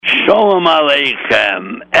Shalom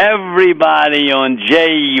Aleichem, everybody on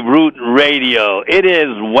J Root Radio. It is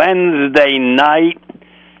Wednesday night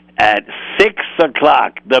at 6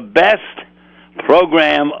 o'clock, the best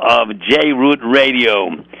program of J Root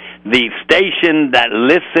Radio, the station that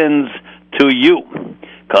listens to you,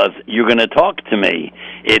 because you're going to talk to me.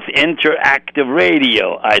 It's interactive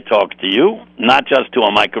radio. I talk to you, not just to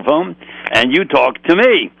a microphone, and you talk to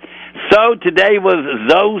me. So today was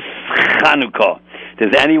Zos Chanukah.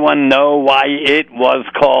 Does anyone know why it was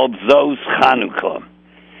called Zos Chanukah?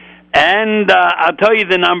 And I'll tell you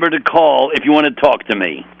the number to call if you want to talk to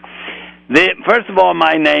me. First of all,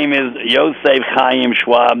 my name is Yosef Chaim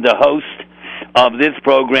Schwab, the host of this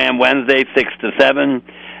program, Wednesday, 6 to 7.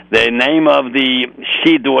 The name of the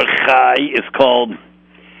Shidur Chai is called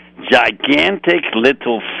Gigantic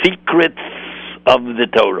Little Secrets of the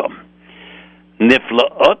Torah.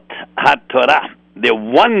 Niflaot HaTorah, the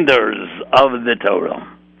wonders of the Torah.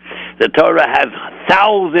 The Torah has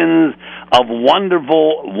thousands of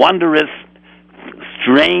wonderful, wondrous,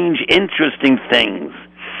 strange, interesting things.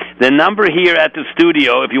 The number here at the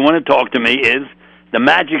studio, if you want to talk to me, is the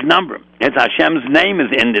magic number. It's Hashem's name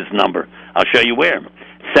is in this number. I'll show you where.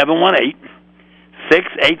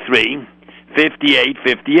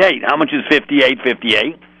 718-683-5858. How much is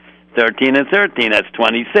 5858? 13 and 13. That's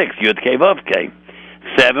 26. Yud Kei Vav Kei.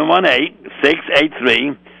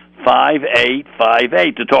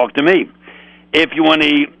 718-683-5858 to talk to me. If you want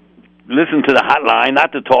to listen to the hotline,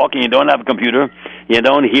 not to talk, and you don't have a computer, you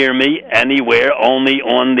don't hear me anywhere, only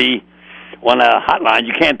on a hotline.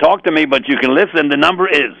 You can't talk to me, but you can listen. The number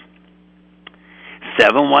is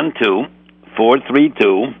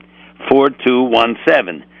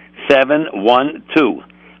 712-432-4217.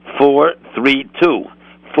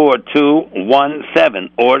 712-432-4217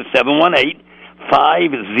 or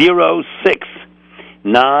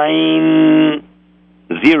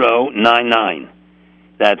 718-506-9099.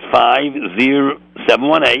 That's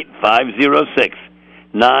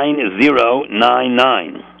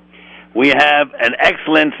 718-506-9099. We have an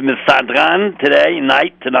excellent Misadran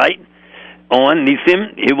tonight on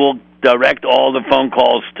Nisim. He will direct all the phone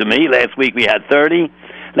calls to me. Last week we had 30.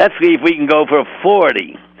 Let's see if we can go for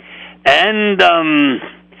 40. And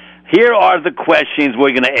here are the questions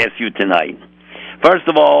we're going to ask you tonight. First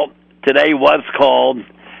of all, today was called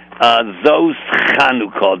Zos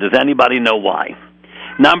Chanukah. Does anybody know why?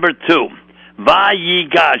 Number 2,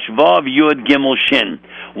 Vayigash Vav Yud Gimel Shin.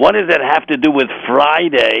 What does it have to do with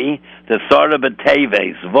Friday, the Sarah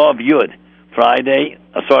B'Teves? Vav Yud. Friday,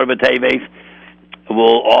 Sarah B'Teves,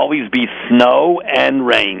 will always be snow and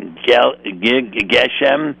rain.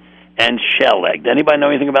 Geshem and Sheleg. Does anybody know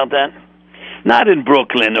anything about that? Not in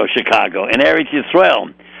Brooklyn or Chicago. In Eretz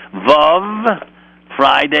Yisrael. Vav,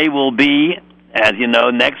 Friday will be, as you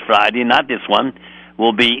know, next Friday, not this one,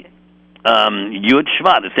 will be Yud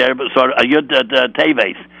Shvat. Yud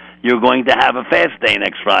Teves. You're going to have a fast day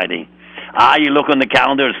next Friday. You look on the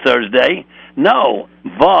calendar, it's Thursday. No,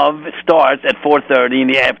 Vav starts at 4:30 in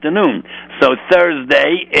the afternoon. So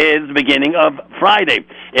Thursday is the beginning of Friday.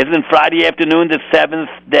 Isn't Friday afternoon the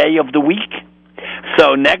 7th day of the week?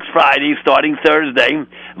 So next Friday, starting Thursday,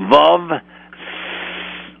 Vav,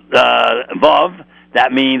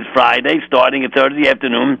 that means Friday, starting at Thursday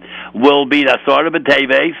afternoon, will be the Asar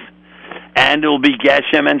B'Teves, and it will be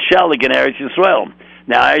Geshem and Sheleg in Eretz Yisrael.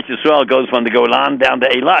 Now, Eretz Yisrael goes from the Golan down to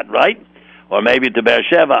Eilat, right? Or maybe to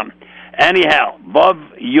Beersheba. Anyhow, Vav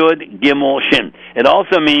Yud Gimel Shin. It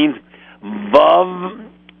also means Vav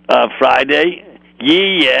Friday,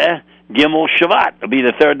 Yiyeh Gimel Shvat. It'll be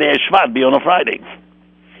the third day of Shvat. It'll be on a Friday.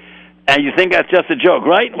 And you think that's just a joke,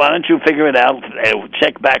 right? Why don't you figure it out?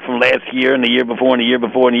 Check back from last year and the year before and the year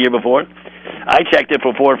before and the year before. I checked it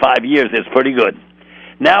for 4 or 5 years. It's pretty good.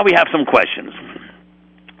 Now we have some questions.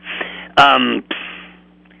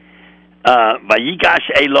 Vayigash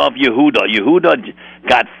Elov Yehuda. Yehuda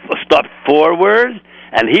got stepped forward,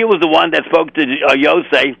 and he was the one that spoke to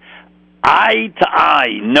Yosef eye to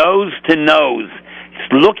eye, nose to nose,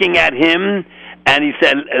 looking at him, and he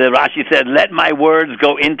said, Rashi said, let my words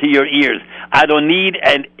go into your ears. I don't need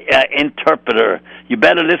an interpreter. You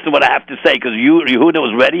better listen to what I have to say, because Yehuda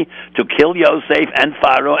was ready to kill Yosef and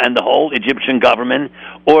Pharaoh and the whole Egyptian government,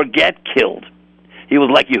 or get killed. He was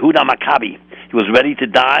like Yehuda Maccabi. He was ready to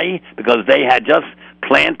die because they had just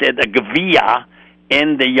planted a geviyah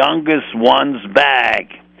in the youngest one's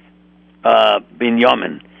bag,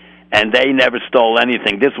 Binyamin, and they never stole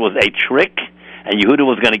anything. This was a trick, and Yehuda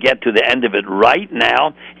was going to get to the end of it right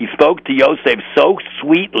now. He spoke to Yosef so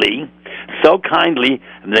sweetly, so kindly,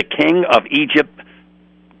 the king of Egypt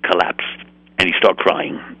collapsed, and he started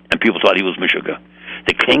crying, and people thought he was Meshuggah.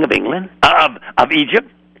 The king of England, of Egypt,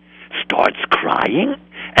 starts crying,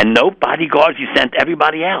 and no bodyguards. He sent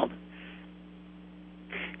everybody out.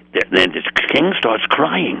 Then the king starts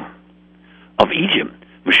crying of Egypt.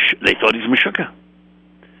 They thought he's Meshuggah.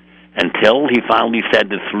 Until he finally said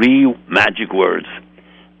the three magic words,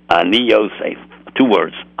 Ani Yosef. 2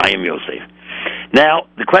 words, I am Yosef. Now,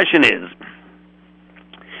 the question is,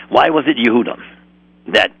 why was it Yehuda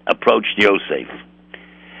that approached Yosef?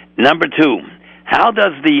 Number 2, how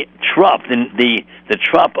does the trup, the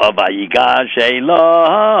trup of Vayigash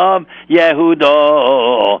Elav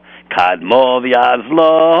Yehuda Kadmo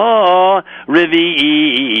v'Azlo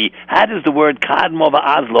Revi'i, how does the word Kadmo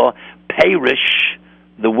v'Azlo perish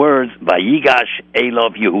the words Vayigash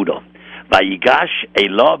Elav Yehuda? Vayigash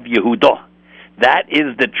Elav Yehuda. That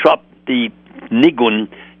is the trup, the nigun,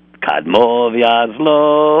 Kadmo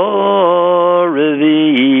v'Azlo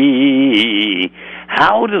Revi'i.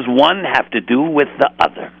 How does one have to do with the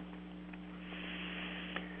other?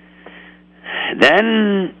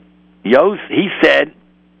 Then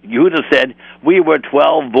Yehuda said, we were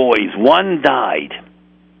 12 boys. One died.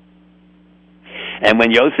 And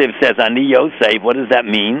when Yosef says, Ani Yosef, what does that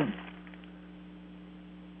mean?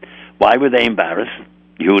 Why were they embarrassed?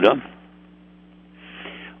 Yehuda.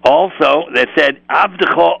 Also, they said,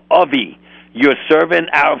 Avdecho Avi, your servant,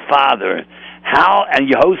 our father. How? And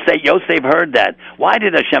Yosef heard that. Why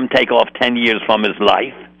did Hashem take off 10 years from his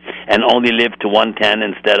life and only live to 110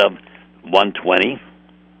 instead of 120?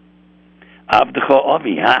 Avdecho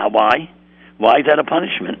Avi. Why? Why is that a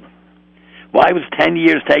punishment? Why was 10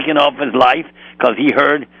 years taken off his life? Because he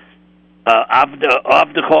heard Avdecho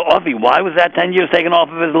Avi. Why was that 10 years taken off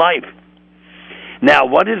of his life? Now,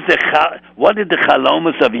 what did the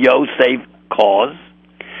chalomus of Yosef cause?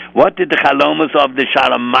 What did the chalomus of the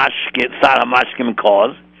Saramashkim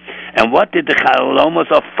cause? And what did the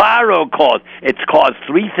chalomus of Pharaoh cause? It's caused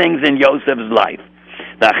 3 things in Yosef's life.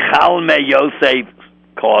 The Chalme Yosef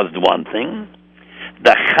caused one thing.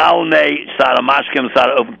 The Chalme Saramashkim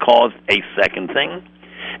caused a second thing.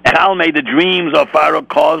 And Chalme, the dreams of Pharaoh,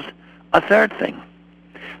 caused a third thing.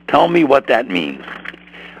 Tell me what that means.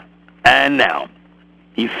 And now,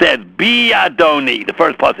 he said, "Be Adoni." The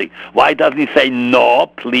first pasuk. Why doesn't he say no,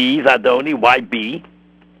 please, Adoni? Why be?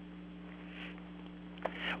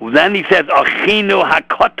 Then he says, "Achinu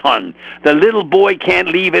hakoton." The little boy can't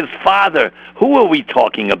leave his father. Who are we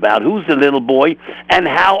talking about? Who's the little boy? And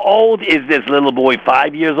how old is this little boy?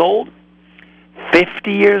 5 years old?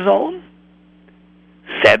 50 years old?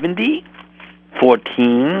 70?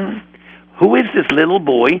 14? Who is this little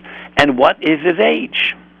boy? And what is his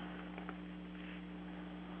age?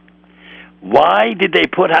 Why did they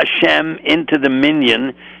put Hashem into the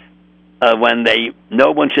minyan when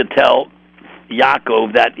no one should tell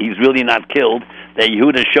Yaakov that he's really not killed? That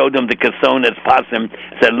Yehuda showed them the Kasonas Pasim,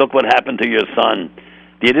 said, look what happened to your son.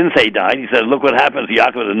 He didn't say he died. He said, look what happened to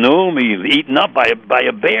Yaakov. Said, no, he's eaten up by a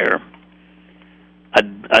bear.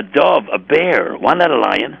 A dove, a bear. Why not a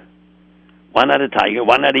lion? Why not a tiger?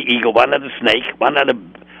 Why not an eagle? Why not a snake? Why not a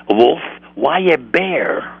wolf? Why a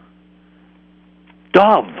bear?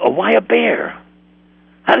 Dove. Why a bear?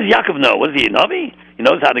 How does Yaakov know? Was he a Navi? He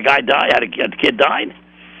knows how the guy died, how the kid died?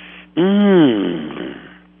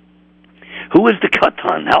 Who is the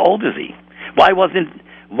Katan? How old is he? Why wasn't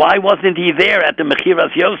he there at the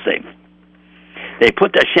Mechiras Yosef? They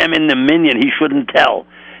put Hashem in the minyan. He shouldn't tell.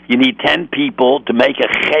 You need 10 people to make a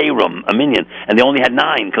chayrum, a minyan, and they only had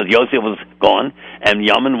 9 because Yosef was gone and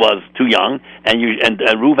Yamin was too young, and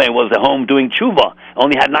Reuven was at home doing tshuva.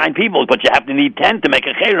 Only had 9 people, but you have to need 10 to make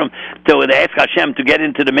a chayrum. So they ask Hashem to get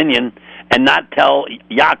into the minyan and not tell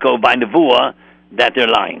Yaakov by nevuah that they're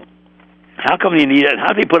lying. How come you need it?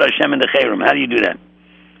 How do you put Hashem in the chayrum? How do you do that?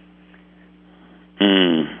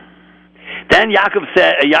 Then Yaakov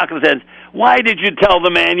says, why did you tell the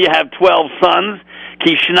man you have 12 sons?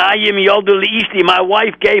 My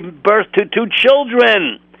wife gave birth to 2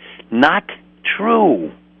 children. Not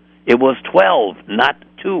true. It was 12, not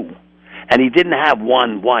 2. And he didn't have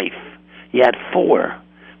 1 wife. He had 4.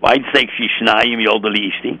 Why'd you say Kishnayim Yoldel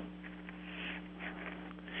Ishti?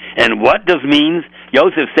 And what does means?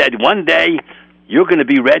 Yosef said, one day you're going to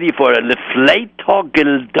be ready for a lefleito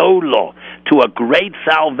geldolo, to a great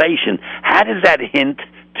salvation. How does that hint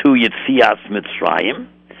to Yetzias Mitzrayim?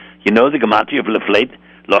 You know the gematria of lefleit,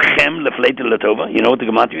 lochem lefleit latova. You know what the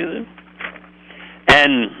gematria is?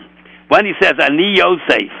 And when he says, Ani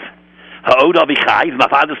Yosef, ha'od avichai, is my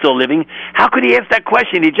father still living? How could he ask that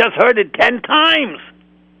question? He just heard it 10 times.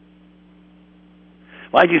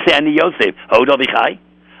 Why did you say Ani Yosef, ha'od avichai?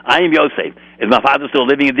 I am Yosef. Is my father still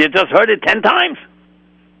living? You just heard it 10 times.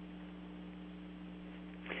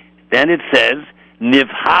 Then it says,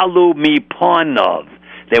 Nivhalu mi ponov.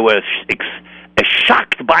 They were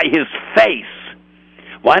shocked by his face.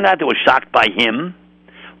 Why not? They were shocked by him.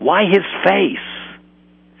 Why his face?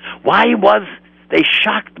 Why was they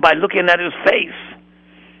shocked by looking at his face?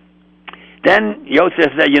 Then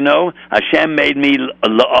Yosef said, Hashem made me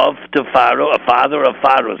love to Pharaoh, a father of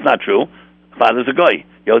Pharaoh. It's not true. Father's a guy.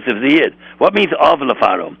 Yosef's a yid. What means of the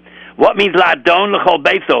Pharaoh? What means Ladon l'chol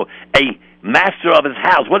beso, a master of his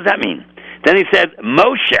house? What does that mean? Then he said,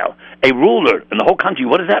 Moshe, a ruler in the whole country.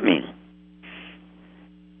 What does that mean?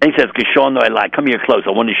 And he says, Kishon no Elai, come here close. I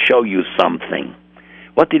want to show you something.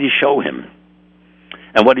 What did he show him?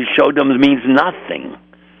 And what he showed him means nothing.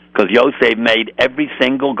 Because Yosef made every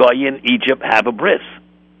single guy in Egypt have a bris.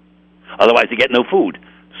 Otherwise, they get no food.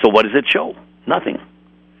 So what does it show? Nothing.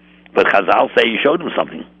 But Chazal say he showed him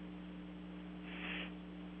something.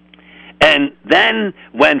 And then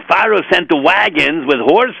when Pharaoh sent the wagons with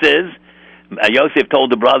horses, Yosef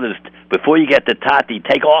told the brothers, before you get the tati,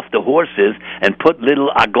 take off the horses and put little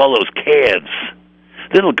agolos calves.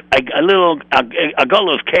 Little agolos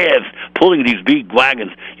calves pulling these big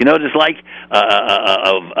wagons. It's like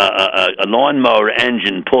a lawnmower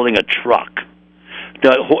engine pulling a truck.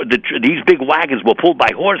 These big wagons were pulled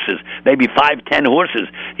by horses, maybe 5-10 horses.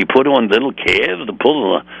 You put on little calves to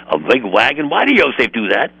pull a big wagon. Why did Yosef do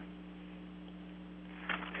that?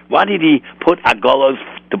 Why did he put agolos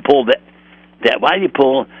to pull why did he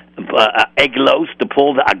pull eglos to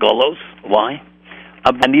pull the agolos? Why?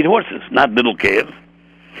 I need horses, not little calves.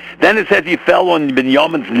 Then it says he fell on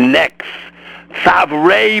Binyamin's necks.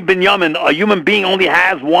 Savrei Binyamin, a human being only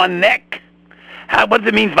has one neck. What does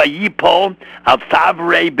it mean? Vayipol al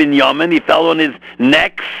Savrei Binyamin, he fell on his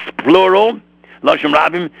necks, plural. Loshem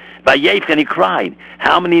Rabim, Vayef, and he cried.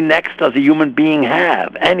 How many necks does a human being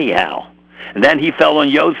have, anyhow? And then he fell on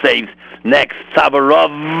Yosef's neck.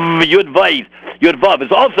 Savarav Yudvav. Yudvav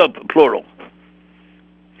is also plural.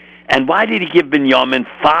 And why did he give Binyamin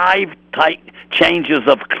 5 changes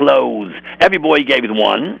of clothes? Every boy he gave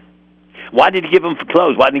one. Why did he give him for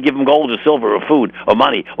clothes? Why didn't he give him gold or silver or food or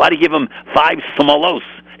money? Why did he give him 5 simolos?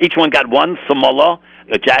 Each one got one simolo,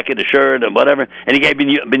 a jacket, a shirt, or whatever. And he gave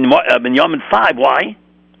Binyamin 5. Why?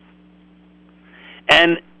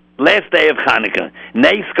 And last day of Hanukkah,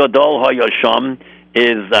 Neis Gadol HaYosham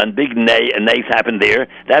is a big Neis happened there.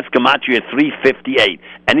 That's Gematria 358.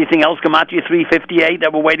 Anything else Gematria 358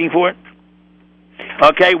 that we're waiting for?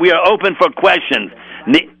 Okay, we are open for questions.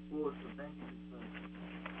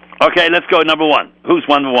 Okay, let's go. Number 1. Who's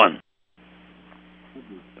number 1?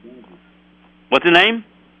 What's the name?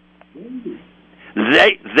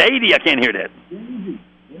 Zaidi. I can't hear that.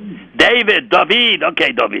 David. David.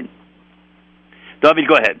 Okay, David. David,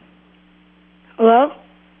 go ahead. Hello?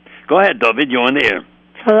 Go ahead, David. You're on the air.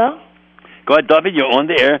 Hello? Go ahead, David. You're on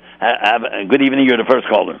the air. Good evening. You're the first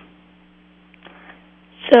caller.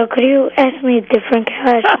 So could you ask me a different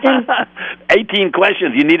question? 18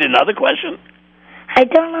 questions. You need another question? I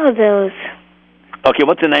don't know those. Okay,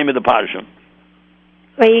 what's the name of the parsha?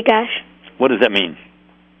 Vayigash. What does that mean?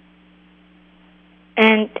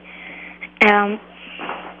 And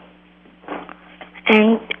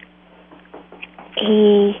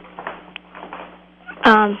he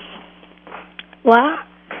what?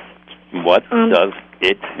 What does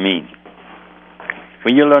it mean?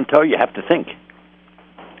 When you learn Torah, you have to think.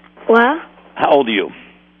 What? How old are you?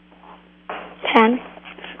 10.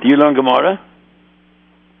 Do you learn Gemara?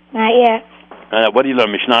 Not yet. What do you learn?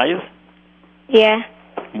 Mishnayos? Yeah.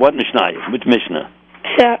 What Mishnayos? Which Mishnah?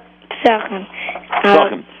 Pesachim.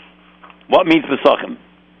 Pesachim. What means Pesachim?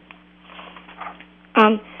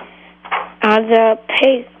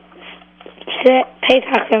 The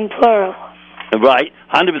Pesachim plural. Right.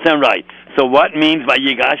 100% right. So what means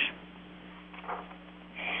Vayigash?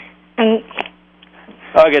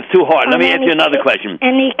 Okay, it's too hard. Let me ask you another question.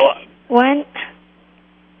 And he went.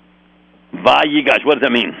 Vayigash, what does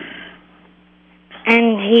that mean?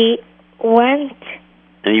 And he went.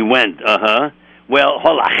 And he went, Well,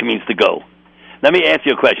 holach means to go. Let me ask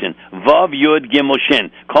you a question. Vav Yud Gimel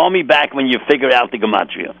Shin. Call me back when you figure out the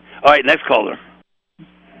gematria. All right, next caller.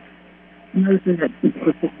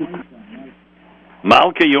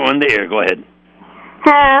 Malka, you're on the air. Go ahead.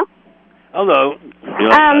 Hello. Hello.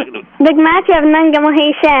 The gematria of Nun Gimel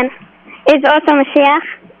Shin is also Mashiach.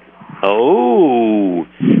 Oh,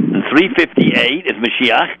 358 is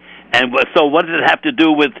Mashiach. And so what does it have to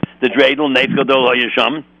do with the dreidel, Neis Gadol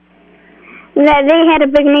HaYosham? That they had a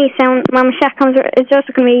big nace, and when Mashiach comes, it's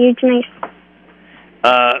also going to be a huge nace.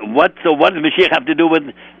 What does Mashiach have to do with,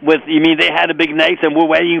 you mean they had a big nace and we're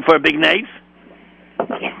waiting for a big nace?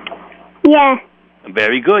 Yeah.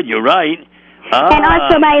 Very good, you're right. And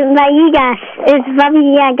also by Vayigash, it's Vav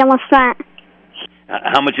Yiyah Gimel Shvat.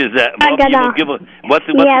 How much is that? What's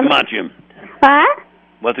the gematria? What?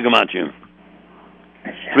 What's the gematria?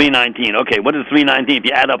 319. Okay, what is 319? If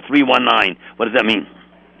you add up 319, what does that mean?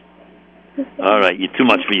 All right, you're too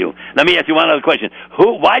much for you. Let me ask you one other question.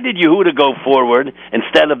 Why did Yehuda go forward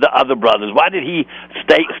instead of the other brothers? Why did he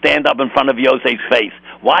stand up in front of Yosef's face?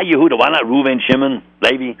 Why Yehuda? Why not Reuven, Shimon,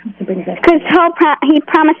 Levi? Because he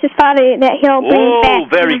promised his father that he'll bring back. Oh,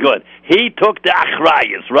 very good. He took the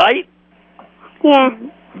achrayas, right? Yeah.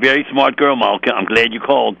 Very smart girl, Malka. I'm glad you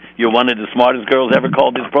called. You're one of the smartest girls ever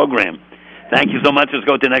called this program. Thank you so much. Let's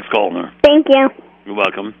go to the next caller. Thank you. You're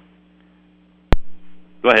welcome.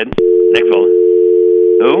 Go ahead. Next caller.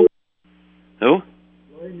 Who?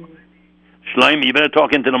 Shlomi. You better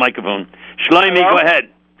talk into the microphone. Shlomi, go ahead.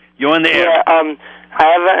 You're on the air. Yeah, I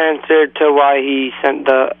have an answer to why he sent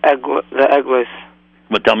the eggless.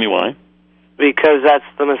 But tell me why. Because that's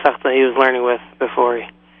the Masechta he was learning with before he...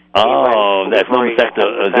 That's no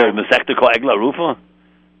Masechta. Is there a Masechta called Egla Rufa?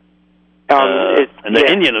 And the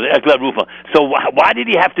Indian, the Egla Rufa. So why did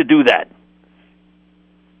he have to do that?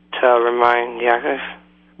 To remind Yaakov.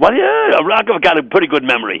 Well, yeah, Yaakov got a pretty good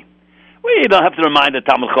memory. We don't have to remind the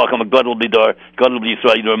Talmud Chacham, Gadol B'Dor, Gadol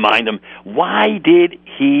B'Yisrael, to remind him. Why did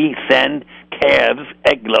he send calves,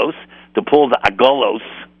 eglos, to pull the agolos?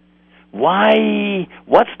 Why?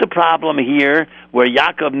 What's the problem here where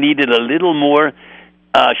Yaakov needed a little more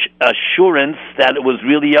assurance that it was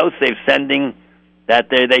really Yosef sending, that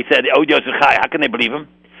they said, oh, Yosef Chaim, how can they believe him?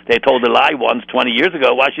 They told a lie once 20 years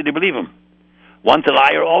ago. Why should they believe him? Once a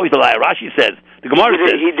liar, always a liar. Rashi says. The Gemara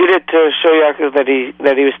says. He did it to show Yaakov that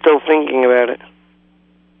he was still thinking about it.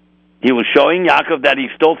 He was showing Yaakov that he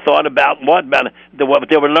still thought about what? About what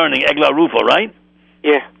they were learning, Egla Rufa, right?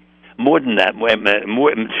 Yeah. More than that.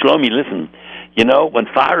 Shlomi, listen. You know, when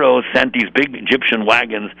Pharaoh sent these big Egyptian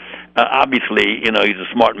wagons, obviously, you know, he's a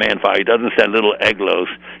smart man, Pharaoh. He doesn't send little eglos.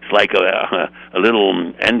 It's like a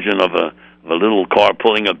little engine of a little car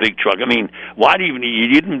pulling a big truck. I mean, why do you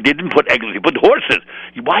didn't put eglos? You put horses.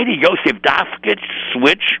 Why did Yosef Dafket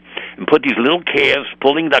switch and put these little calves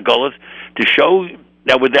pulling the agolas to show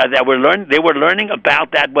that they were learning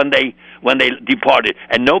about that when they departed,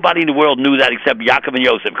 and nobody in the world knew that except Yaakov and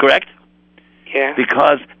Yosef. Correct? Yeah.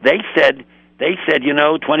 Because they said, you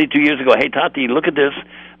know, 22 years ago, hey Tati, look at this,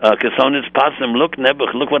 Kesonis Pasim, look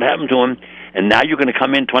Nebuch, look what happened to him, and now you're going to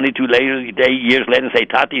come in 22 years later and say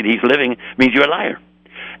Tati, he's living, means you're a liar.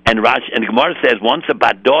 And the Gemara says, once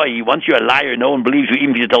you're a liar, no one believes you,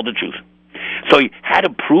 even if you tell the truth. So he had to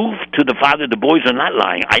prove to the father, the boys are not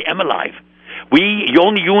lying. I am alive.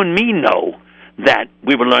 Only you and me know that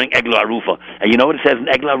we were learning Egla Rufa. And you know what it says in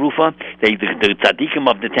Egla Rufa? The tzaddikim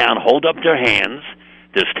of the town hold up their hands.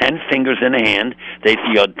 There's 10 fingers in a hand. They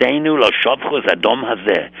say, Yodenu lo shavchus adom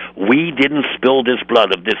hazeh. We didn't spill this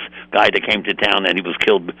blood of this guy that came to town and he was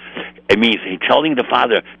killed. It means he's telling the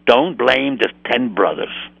father, don't blame the 10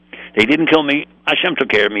 brothers. They didn't kill me. Hashem took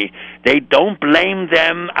care of me. They don't blame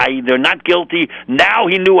them. They're not guilty. Now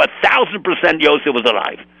he knew 1,000% Yosef was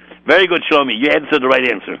alive. Very good, Shlomi. You answered the right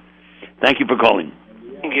answer. Thank you for calling.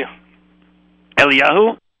 Thank you.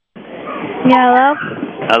 Eliyahu? Yeah, hello?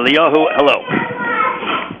 Eliyahu, hello.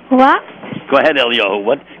 What? Go ahead, Eliyahu.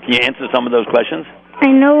 What? Can you answer some of those questions?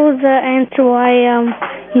 I know the answer why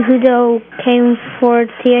Yehuda came for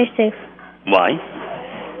Yosef. Why?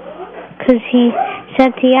 Because he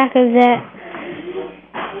said to Yaakov that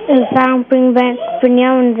if I don't bring back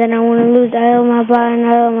Binyamin, then I want to lose Ayel Mabah and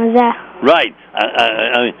Ayel Mazah. Right.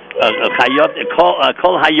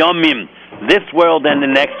 Kol Hayomim. This world and the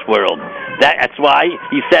next world. That's why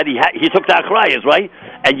he said he took the Achrayas, right?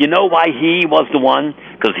 And you know why he was the one?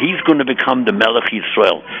 Because he's going to become the Melech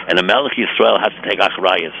Yisrael. And the Melech Yisrael has to take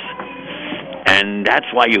Achrayas. And that's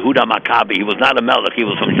why Yehuda Maccabi, he was not a Melech, he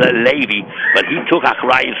was from Levi, but he took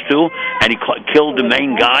Achrayas too, and he killed the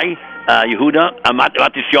main guy, Yehuda,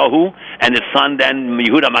 Matisyahu, and his son then,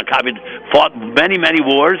 Yehuda Maccabi, fought many, many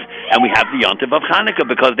wars, and we have the Yontif of Hanukkah,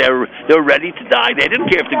 because they're ready to die. They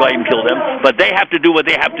didn't care if the Goyim killed them, but they have to do what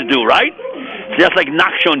they have to do, right? Just like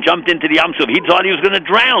Nachshon jumped into the Yam Suf, he thought he was going to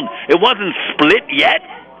drown. It wasn't split yet.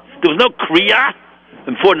 There was no Kriya.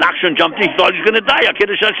 And before Nachshon jumped in, he thought he was going to die.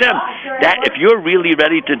 Kiddush Hashem. That if you're really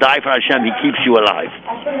ready to die for Hashem, He keeps you alive.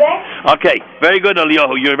 Okay, very good,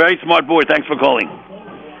 Eliyahu. You're a very smart boy. Thanks for calling.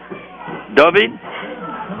 David,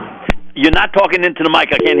 you're not talking into the mic.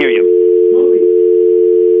 I can't hear you.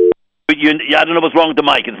 I don't know what's wrong with the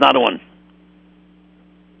mic. It's not on.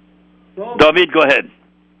 David, go ahead.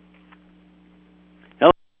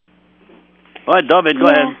 Hello. All right, David, go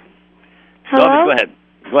ahead. Hello? David,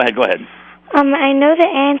 go ahead. I know the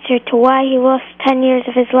answer to why he lost 10 years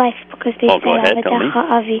of his life, because they said go ahead, tell me.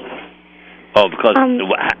 Avi. Oh, because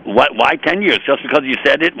why 10 years? Just because you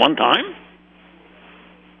said it one time?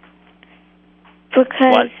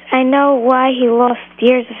 Because I know why he lost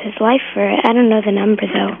years of his life for it. I don't know the number,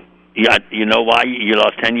 though. Yeah, you know why you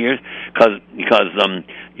lost 10 years? Because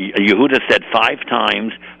Yehuda said 5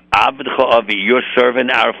 times, Abdcha Avi, your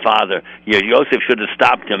servant, our father. Yosef should have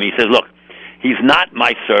stopped him. He says, look, he's not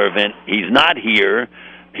my servant. He's not here.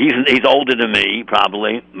 He's older than me,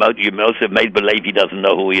 probably. Yosef made believe he doesn't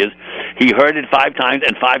know who he is. He heard it 5 times,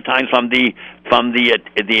 and 5 times from the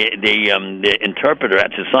interpreter.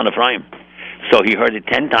 That's his son Ephraim. So he heard it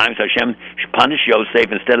 10 times. Hashem punished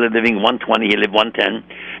Yosef. Instead of living 120, he lived 110.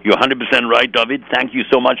 You're 100% right, David. Thank you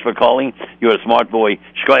so much for calling. You're a smart boy.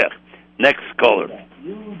 Shkoyach. Next caller.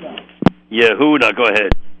 Yehuda, go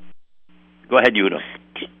ahead. Go ahead, Yehuda.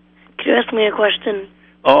 Could you ask me a question?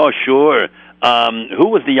 Oh, sure. Who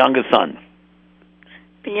was the youngest son?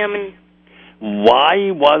 Binyamin.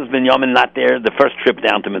 Why was Binyamin not there the first trip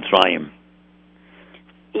down to Mitzrayim?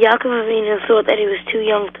 Yaakov Avinu thought that he was too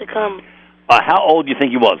young to come. How old do you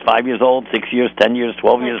think he was? 5 years old, 6 years, 10 years,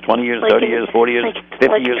 12 years, 20 years, 30 years, 40 years,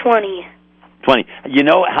 50 years? 20. 20. You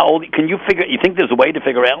know how old? Can you figure? You think there's a way to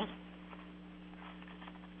figure out?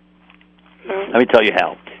 No. Let me tell you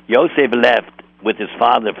how. Yosef left with his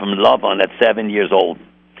father from Lavan at 7 years old.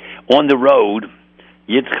 On the road,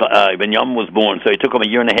 Binyamin was born, so it took him a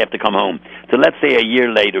year and a half to come home. So let's say a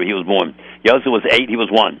year later he was born. Yosef was 8, he was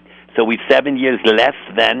 1. So he's 7 years less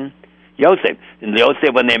than Yosef. And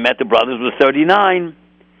Yosef, when they met the brothers, was 39.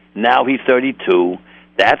 Now he's 32.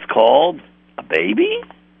 That's called a baby?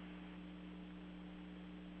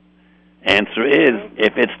 Answer is,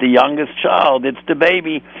 if it's the youngest child, it's the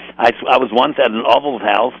baby. I was once at an Oval's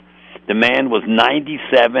house. The man was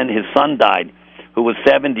 97. His son died, who was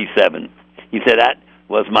 77. He said, that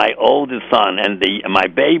was my oldest son, and my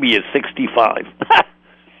baby is 65.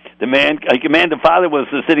 The father was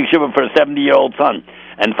sitting shiva for a 70-year-old son,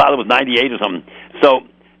 and father was 98 or something. So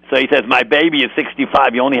he says, my baby is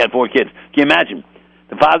 65. He only had 4 kids. Can you imagine?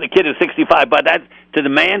 The kid is 65, but to the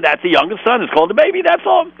man, that's the youngest son. It's called the baby, that's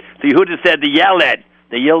all. So Yehuda said the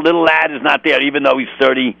little lad is not there, even though he's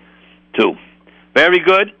 32. Very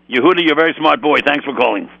good. Yehuda, you're a very smart boy. Thanks for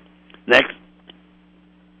calling. Next.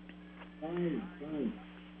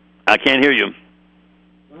 I can't hear you.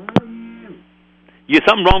 There's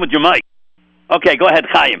something wrong with your mic. Okay, go ahead,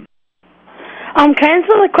 Chaim. Can I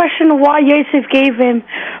answer the question why Yosef gave him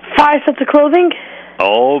 5 sets of clothing?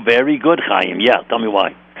 Oh, very good, Chaim. Yeah, tell me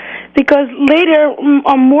why. Because later,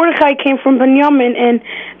 Mordechai came from Binyamin, and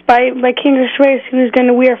by King Ahasuerus, he was going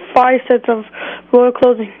to wear 5 sets of royal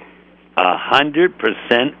clothing.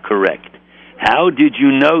 100% correct. How did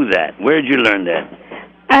you know that? Where did you learn that?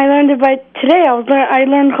 I learned it by today. I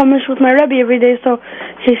learned Chumash with my Rabbi every day, so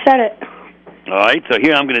he said it. All right, so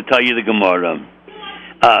here I'm going to tell you the Gemara.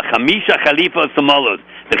 Chamisha Khalifa Samolos.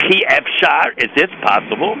 The Chi Efshar, is this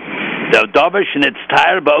possible? The Dover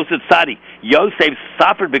Shnitztair Ba'oset Tzadi. Yosef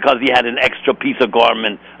suffered because he had an extra piece of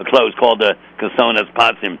garment, a clothes called the Kasonas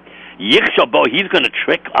Pasim. Yichshabo, he's going to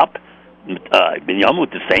trick up Binyamin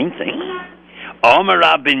with the same thing.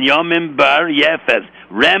 Omara Binyamin Bar Yefes.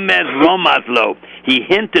 Remez Romazlo. He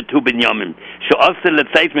hinted to Binyamin. She'osel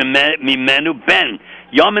Letzeis Mimenu Ben.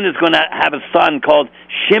 Yamin is going to have a son called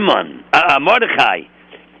Shimon, Mordechai,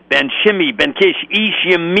 Ben Shimi, Ben Kish, Ish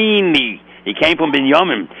Yamini. He came from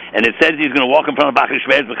Binyamin, and it says he's going to walk in front of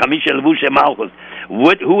Achashverosh with Chamisha Levushe Malchus.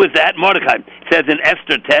 Who is that? Mordechai. It says in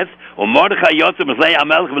Esther Test, or Mordechai Yosef Mislei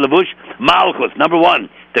Amelch Levush Malchus. Number 1,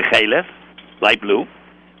 the Chalef, light blue,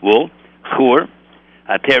 wool, Chur,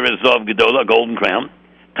 Terezov Gedola, golden crown,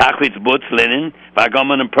 Tachlis Butz, linen,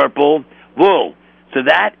 Vargaman and purple, wool. So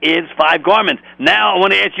that is 5 garments. Now I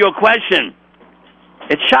want to ask you a question.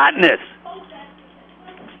 It's shotness.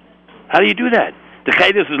 How do you do that? The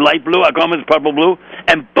Chedus is light blue, our garment is purple blue,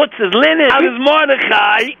 and Butz is linen. How does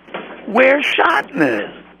Mordechai wear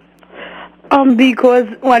shotness? Because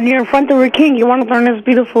when you're in front of a king, you want to learn as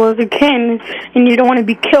beautiful as you can, and you don't want to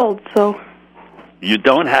be killed, so... You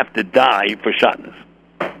don't have to die for shotness.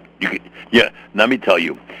 Let me tell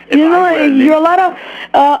you. You're allowed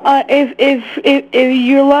to if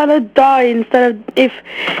you're allowed to die instead of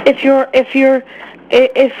if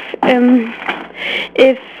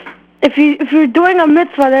you're doing a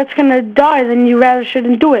mitzvah that's gonna die, then you rather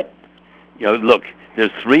shouldn't do it. Look,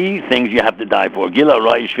 there's 3 things you have to die for. Gila,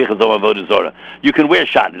 Rai, Shvicha, Zoma, Avodah Zorah. You can wear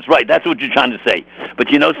shotness, right? That's what you're trying to say.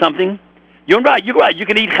 But you know something? You're right. You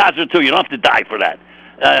can eat chazer too. You don't have to die for that.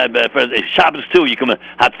 For Shabbos too, you can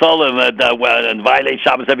Hatzalah and violate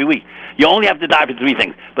Shabbos every week. You only have to die for 3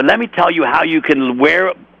 things. But let me tell you how you can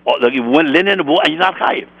wear linen and wool, and you're not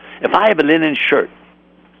chayiv. If I have a linen shirt,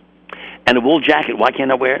 And a wool jacket, why can't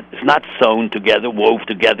I wear it? It's not sewn together, wove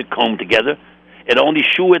together, combed together. It only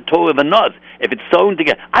shu it tov v'naz. If it's sewn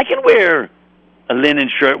together, I can wear a linen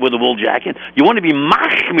shirt with a wool jacket. You want to be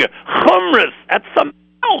machmir, chumrus, that's something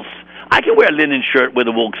else. I can wear a linen shirt with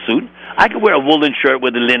a wool suit. I can wear a woolen shirt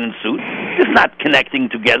with a linen suit. It's not connecting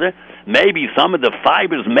together. Maybe some of the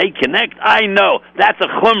fibers may connect. I know. That's a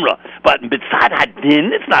chumrah. But b'tzad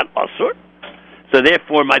hadin, it's not asur. So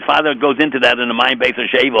therefore, my father goes into that in the Mayim Beis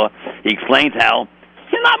HaSheva. He explains how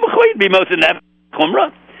you're not mechuyev to be most in that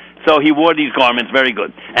chumrah. So he wore these garments, very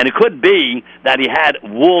good. And it could be that he had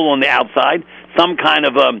wool on the outside, some kind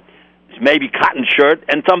of maybe cotton shirt,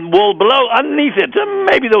 and some wool below, underneath it. So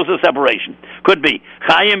maybe there was a separation. Could be.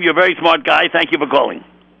 Chaim, you're a very smart guy. Thank you for calling.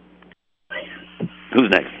 Who's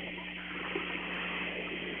next?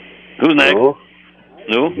 Who's next? Who?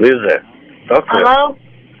 Who? Who's there? Hello?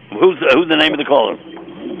 Who's the name of the caller?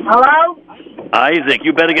 Hello? Isaac,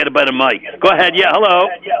 you better get a better mic. Go ahead. Yeah, hello.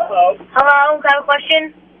 Hello? Got a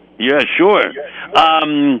question? Yeah, sure.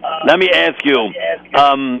 Let me ask you,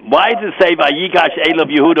 why does it say Vayigash Elav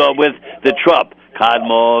Yehuda with the trup?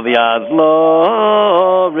 Kadmo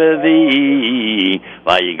v'yazlo revi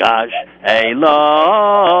Vayigash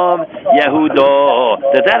Elav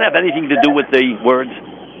Yehuda. Does that have anything to do with the words?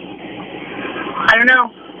 I don't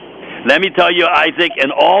know. Let me tell you, Isaac,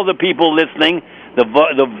 and all the people listening, the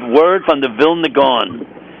word from the Vilna Gaon.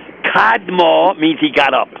 Kadmo means he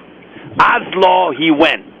got up. Azlo, he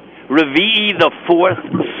went. Revi'i, the fourth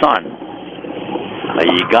son.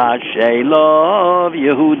 Vayigash Elav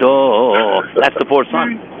Yehuda. That's the fourth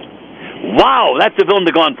son. Wow, that's the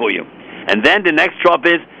Vilna Gaon for you. And then the next drop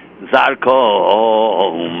is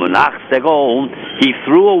Zarko Munach Segol. He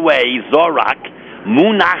threw away Zorak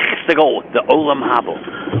Munach Segol, the Olam Habo.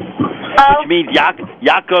 Which means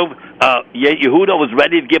Yaakov, Yehuda was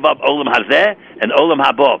ready to give up Olam Hazeh and Olam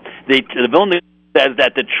Habo. The Vilna says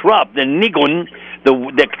that the trup, the Nigun,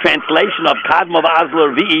 the translation of Kadmov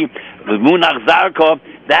Azler Vi, the Munach Zarkov,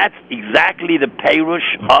 that's exactly the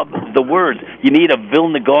perush of the words. You need a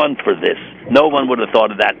Vilna Gaon for this. No one would have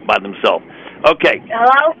thought of that by themselves. Okay.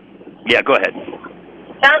 Hello? Yeah, go ahead.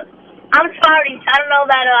 I'm sorry. I don't know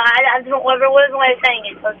that. I don't know what is the way of saying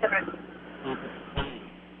it. So it's different.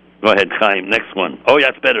 Go ahead, Chaim. Next one. Oh,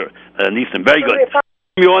 yeah, that's better. Neeson, very good.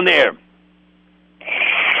 You're on the air.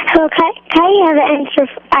 So can I have an answer?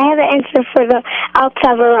 I have an answer for the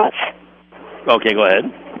Al-Tavarov. Okay, go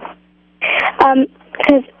ahead.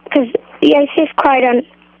 Because Yosef cried on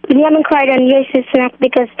Binyamin cried on Yosef's neck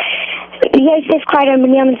because Yosef cried on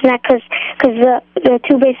Binyamin's neck because the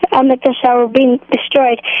two base Mikdash were being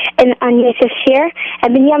destroyed on Yosef's share,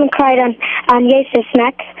 and Binyamin cried on Yosef's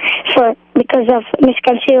neck because of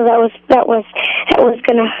Mishkan Shiloh that was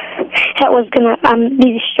gonna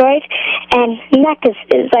be destroyed, and neck is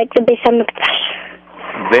like the base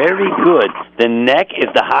Mikdash. Very good. The neck is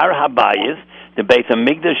the Har Habayis. The base of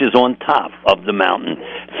Mikdash is on top of the mountain.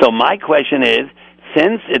 So my question is,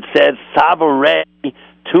 since it says Savarei,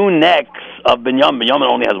 two necks of Binyamin, Binyamin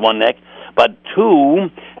only has one neck, but two,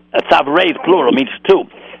 Savarei is plural, means two.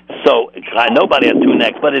 So nobody has two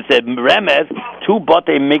necks, but it said Remez, two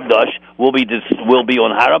Batei Mikdash will be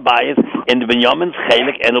on Har Habayis in the Binyamin's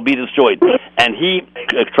Chelik, and it'll be destroyed. And he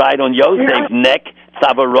tried on Yosef's neck,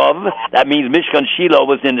 Savarov. That means Mishkan Shiloh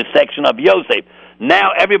was in the section of Yosef.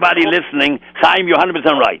 Now, everybody listening, Chaim, you're 100%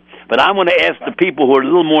 right. But I want to ask the people who are a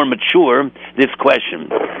little more mature this question.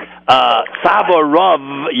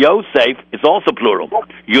 Savarov Yosef is also plural,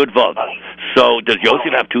 Yud Vav. So does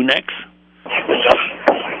Yosef have two necks?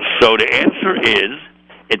 So the answer is,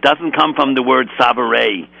 it doesn't come from the word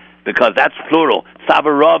Savarei, because that's plural.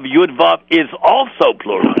 Savarov Yud Vav is also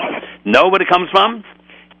plural. Know where it comes from?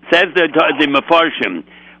 Says the Mefarshim.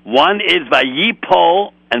 One is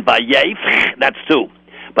Vayipol and Vayef, that's two.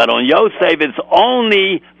 But on Yosef, it's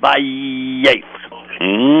only Vayef.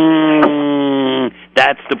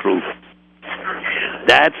 That's the proof.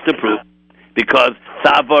 That's the proof. Because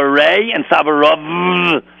Savarei and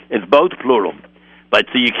Savarov is both plural. But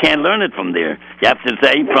so you can't learn it from there. You have to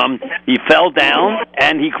say from he fell down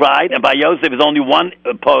and he cried, and by Yosef is only one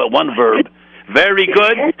verb. Very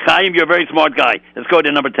good. Chaim, you're a very smart guy. Let's go to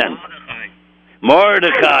number 10.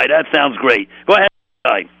 Mordechai, that sounds great. Go ahead,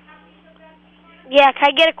 Mordechai. Yeah, can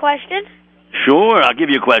I get a question? Sure, I'll give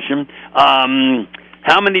you a question.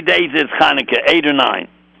 How many days is Hanukkah, 8 or 9?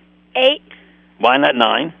 8. Why not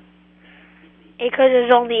 9? Because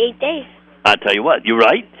there's only 8 days. I'll tell you what, you're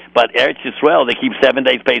right. But Eretz Yisrael, they keep 7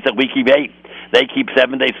 days Pesach, we keep 8. They keep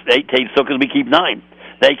 7 days, 8 days Sukkot, we keep 9.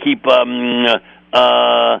 They keep Shavuos,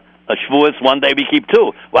 1 day we keep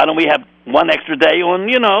 2. Why don't we have one extra day on,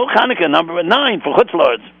 Hanukkah, number 9 for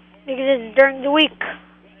Chutzlords? Because it's during the week.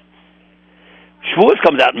 Shavuos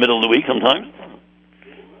comes out in the middle of the week sometimes.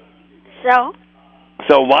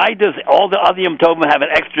 So why does all the other Yom Tovim have an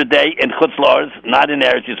extra day in Chutz La'aretz, not in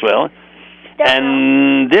Eretz Yisrael?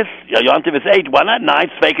 And this Yom Tov is 8. Why not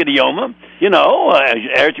 9? Sveika de Yoma. You know,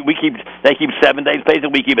 they keep 7 days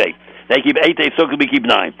Pesach, we keep 8. They keep 8 days Sukkot, we keep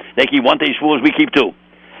 9. They keep 1 day Shavuos, we keep 2.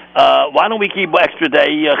 Why don't we keep extra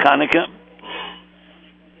day Chanukah?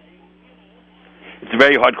 It's a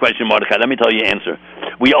very hard question, Mordechai. Let me tell you the answer.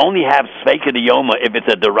 We only have Sveika de Yoma if it's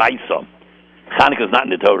a deraisa. Chanukah is not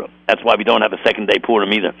in the Torah. That's why we don't have a second day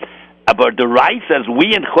Purim either. But deraisa says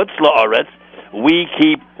we in Chutz La'aretz, we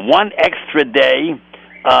keep 1 extra day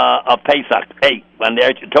of Pesach, 8, when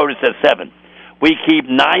the Torah says 7. We keep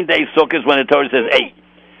 9 days Sukkot when the Torah says 8.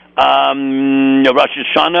 Rosh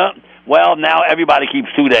Hashanah, well, now everybody keeps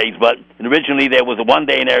 2 days, but originally there was a 1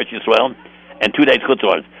 day in Eretz Yisrael and 2 days Chutz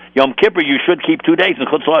La'aretz. Yom Kippur, you should keep 2 days in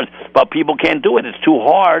Chutz La'aretz, but people can't do it. It's too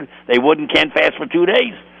hard. They can't fast for 2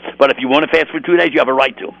 days. But if you want to fast for 2 days, you have a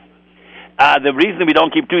right to. The reason we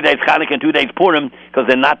don't keep 2 days Chanukah and 2 days Purim, because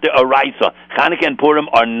they're not the Oraisa. Chanukah and Purim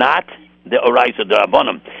are not the Oraisa, the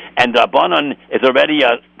Rabbanon. And the Rabbanon is already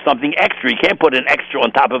something extra. You can't put an extra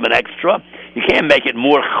on top of an extra. You can't make it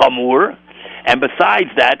more chamur. And besides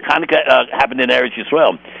that, Chanukah happened in Eretz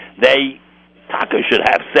Yisrael. Taka should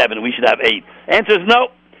have 7, we should have 8. Answer is no,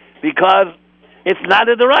 because it's not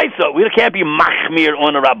a Oraisa. We can't be machmir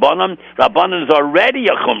on a Rabbanon. Rabbanon is already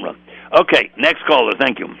a chumrah. Okay, next caller,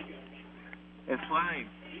 thank you.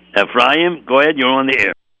 Ephraim, go ahead, you're on the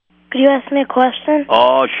air. Could you ask me a question?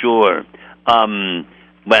 Oh, sure.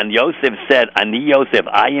 When Yosef said, Ani Yosef,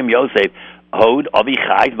 I am Yosef, Hod, Avi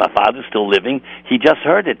Chai, my father's still living, he just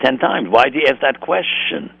heard it 10 times. Why did he ask that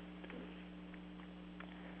question?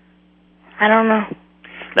 I don't know.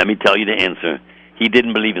 Let me tell you the answer. He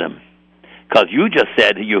didn't believe them. Because you just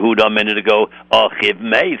said, Yehuda, a minute ago, oh, Chiv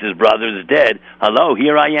Meis, his brother is dead. Hello,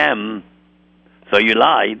 here I am. So you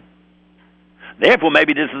lied. Therefore,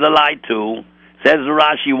 maybe this is a lie, too. Says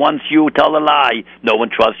Rashi, once you tell a lie, no one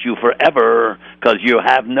trusts you forever because you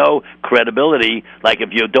have no credibility. Like if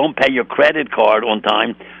you don't pay your credit card on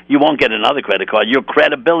time, you won't get another credit card. Your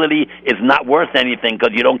credibility is not worth anything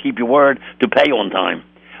because you don't keep your word to pay on time.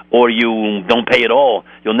 Or you don't pay at all.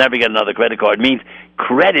 You'll never get another credit card. It means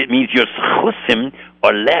credit means your schusim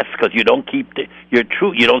are less because you don't keep your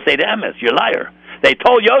truth. You don't say the emes. You're a liar. They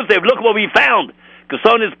told Yosef, look what we found.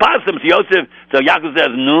 Son is possum. So Yaakov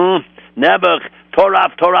says, no, never.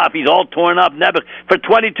 Toraf, he's all torn up. Never. For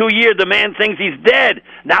 22 years, the man thinks he's dead.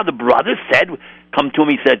 Now the brother come to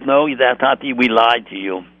me, said, no, Tati, we lied to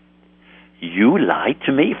you. You lied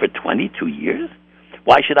to me for 22 years?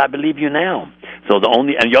 Why should I believe you now?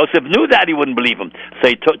 And Yosef knew that he wouldn't believe him. So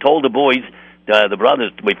he told the boys, the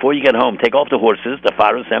brothers, before you get home, take off the horses, the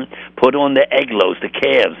pharisem, put on the eglos, the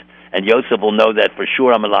calves. And Yosef will know that for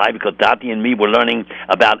sure I'm alive because Tati and me were learning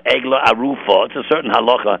about Egla Arufa. It's a certain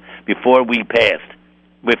halacha before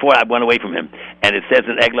I went away from him. And it says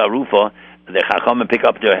in Egla Arufa, the Chachamim pick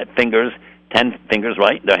up their fingers, 10 fingers,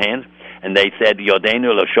 right, their hands, and they said,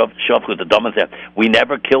 Yodenu lo shofchu, the Dhamma said, we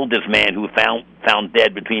never killed this man who found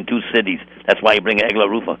dead between 2 cities. That's why you bring Egla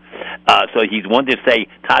Arufa. So he's wanted to say,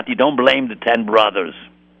 Tati, don't blame the 10 brothers.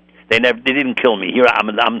 They didn't kill me. Here I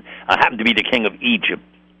happen to be the king of Egypt.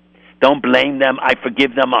 Don't blame them. I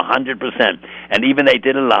forgive them 100%. And even they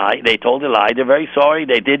did a lie. They told a lie. They're very sorry.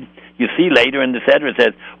 They did. You see later in the Seder it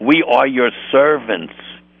says, we are your servants.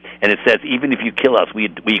 And it says, even if you kill us, we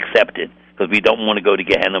accept it because we don't want to go to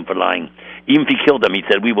Gehenna for lying. Even if you killed them, he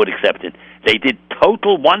said, we would accept it. They did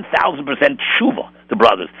total 1,000% tshuva, the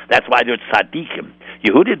brothers. That's why they're tzaddikim.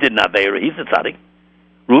 Yehuda did Naveira. He's a tzaddik.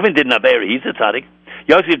 Reuven did Naveira. He's a tzaddik.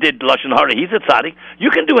 Yosef did Lashon Hara. He's a tzaddik. You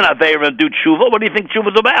can do an Aveira and do tshuva. What do you think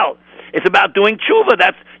tshuva's about? It's about doing tshuva.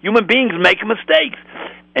 That's human beings make mistakes.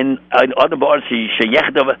 And other bars, there's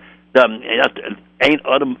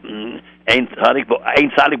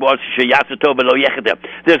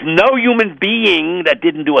no human being that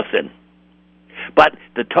didn't do a sin. But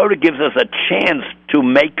the Torah gives us a chance to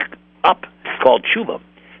make up. It's called tshuva.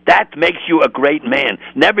 That makes you a great man.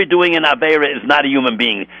 Never doing an Aveira is not a human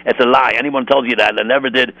being. It's a lie. Anyone tells you that, I never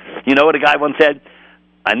did. You know what a guy once said?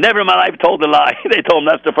 I never in my life told a lie. They told him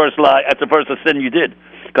that's the first lie. That's the first sin you did.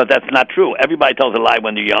 Because that's not true. Everybody tells a lie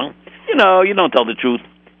when they're young. You know, you don't tell the truth.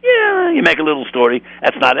 Yeah, you make a little story.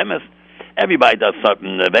 That's not emes. Everybody does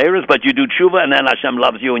certain Aveiras, but you do tshuva, and then Hashem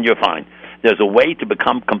loves you, and you're fine. There's a way to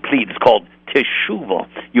become complete. It's called teshuvah.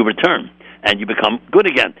 You return, and you become good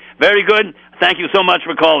again. Very good. Thank you so much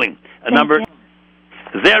for calling. Number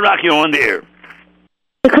Zerach, you're on the air.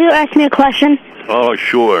 Could you ask me a question? Oh,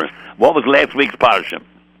 sure. What was last week's parsha?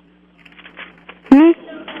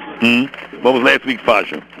 What was last week's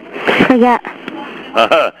parsha? Forget.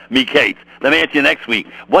 Me, Kate. Let me ask you next week.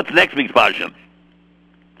 What's next week's parsha?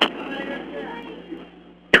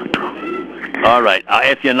 All right, I'll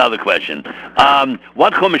ask you another question.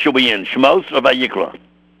 What chumash are we in, Shmos or Vayikra?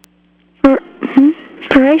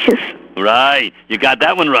 Gracious. Right, you got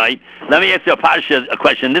that one right. Let me ask you a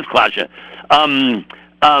question. This parsha.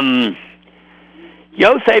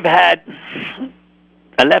 Yosef had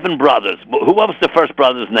 11 brothers. What was the first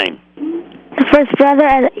brother's name? The first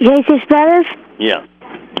brother, Yosef's brothers? Yeah.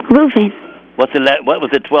 Reuven. What was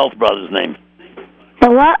the 12th brother's name? The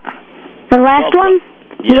what? The last one?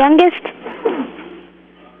 Yeah. The youngest?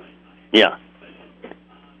 Yeah.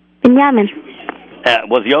 Benjamin.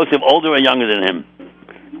 Was Yosef older or younger than him?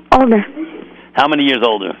 Older. How many years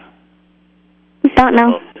older? Don't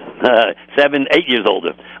know. 7, 8 years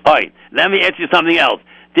older. All right. Let me ask you something else.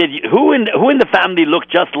 Who in the family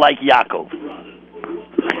looked just like Yaakov?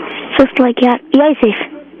 Just like Yosef.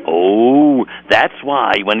 Oh, that's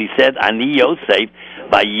why when he said Ani Yosef,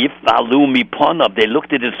 Vayifalu miponav, they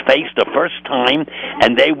looked at his face the first time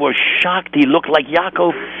and they were shocked. He looked like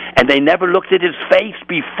Yaakov, and they never looked at his face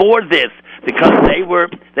before this because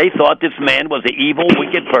they thought this man was an evil,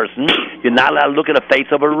 wicked person. You're not allowed to look at the face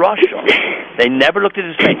of a Russia. They never looked at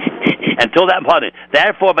his face until that part.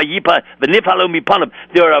 Therefore, Vayifalu miponav,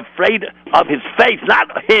 they were afraid of his face, not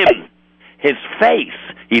him. His face.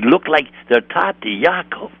 He looked like their Tati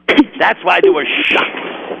Yaakov. That's why they were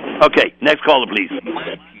shocked. Okay, next caller, please.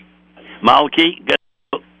 Malki,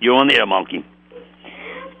 you're on the air, Malki.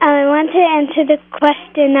 I want to answer the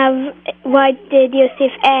question of why did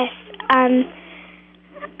Yosef ask Yosef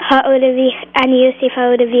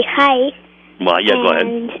Ha'odavichai? Well, yeah, go ahead.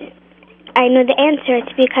 And I know the answer.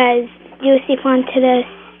 It's because Yosef wanted to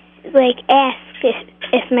ask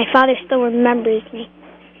if my father still remembers me.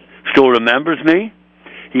 Still remembers me?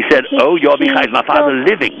 He said, Yovichai is my father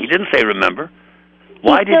living. He didn't say remember.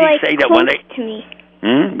 Why did he say that when they... to me.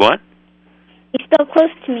 What? He's still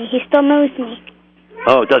close to me. He still knows me.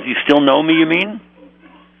 Oh, does he still know me, you mean?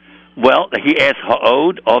 Well, he asked,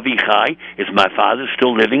 Ha'od Avichai, is my father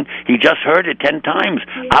still living? He just heard it 10 times.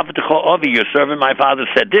 Avtecha Avi, your servant, my father,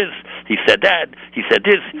 said this. He said that. He said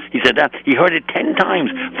this. He said that. He heard it 10 times.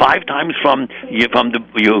 5 times from the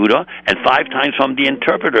Yehuda, and 5 times from the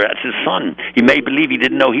interpreter. That's his son. He may believe he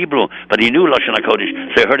didn't know Hebrew, but he knew Lashon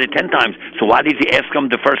HaKodesh, so he heard it 10 times. So why did he ask him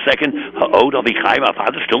the first second, Ha'od Avichai, my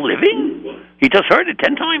father still living? He just heard it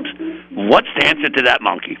 10 times. What's the answer to that,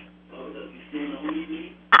 monkey?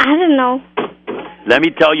 I don't know. Let me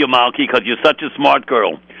tell you, Malki, because you're such a smart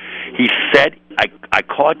girl. He said, I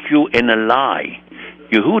caught you in a lie.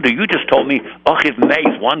 Yehuda, you just told me, Achiv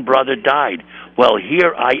Meis, one brother died. Well,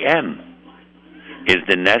 here I am. Is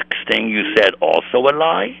the next thing you said also a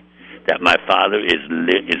lie? That my father is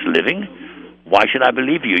living? Why should I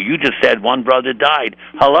believe you? You just said one brother died.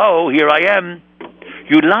 Hello, here I am.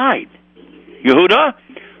 You lied. Yehuda,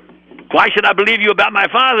 why should I believe you about my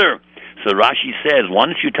father? So Rashi says,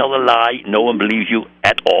 once you tell a lie, no one believes you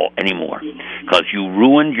at all anymore, because you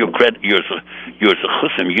ruined your credit, your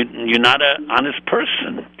zechusim. You're not an honest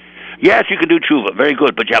person. Yes, you can do tshuva, very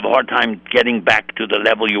good, but you have a hard time getting back to the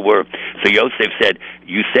level you were. So Yosef said,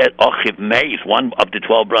 you said Achiv Meis, one of the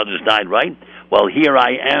 12 brothers died, right? Well, here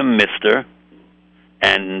I am, mister.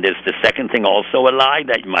 And is the second thing also a lie,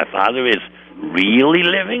 that my father is really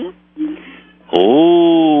living?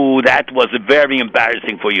 Oh, that was very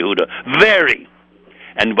embarrassing for Yehuda. Very.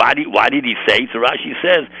 And why did he say? So Rashi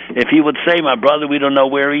says, if he would say, my brother, we don't know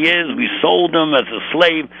where he is, we sold him as a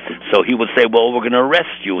slave, so he would say, well, we're going to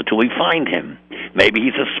arrest you until we find him. Maybe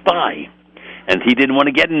he's a spy. And he didn't want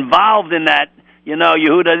to get involved in that.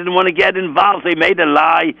 Yehuda didn't want to get involved. So he made a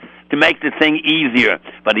lie to make the thing easier.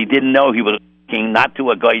 But he didn't know he was talking not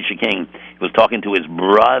to a Goyish king. He was talking to his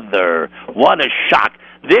brother. What a shock.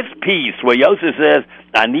 This piece where Yosef says,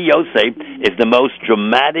 Ani Yosef, is the most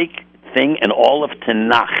dramatic thing in all of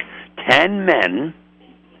Tanakh. 10 men,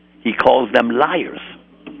 he calls them liars.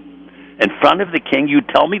 In front of the king, you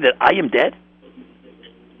tell me that I am dead?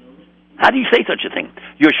 How do you say such a thing?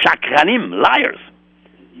 You're shakranim, liars.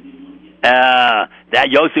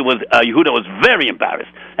 That Yosef Yehuda was very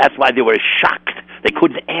embarrassed. That's why they were shocked. They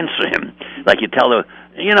couldn't answer him. Like you tell her,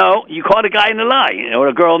 you caught a guy in a lie, or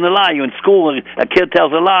a girl in a lie. You're in school, a kid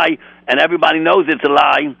tells a lie, and everybody knows it's a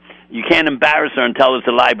lie. You can't embarrass her and tell her it's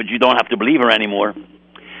a lie, but you don't have to believe her anymore.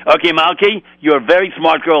 Okay, Malki, you're a very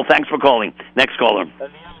smart girl. Thanks for calling. Next caller.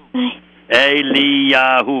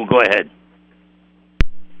 Eliyahu, go ahead.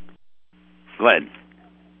 Go ahead.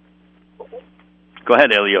 Go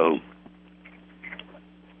ahead, Eliyahu.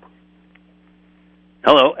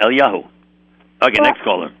 Hello, Eliyahu. Okay, next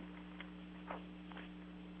caller.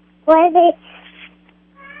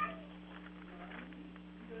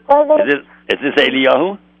 Is this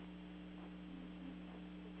Eliyahu?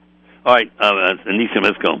 All right, Nisim,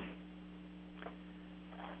 let's go.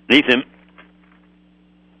 Nisim.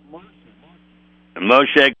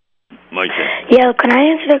 Moshe. Yeah, can I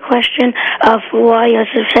answer the question of why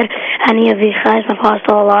Yosef said any of these guys are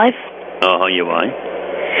still alive? Oh, yeah, why?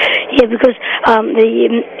 Yeah, because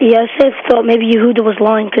Yosef thought maybe Yehuda was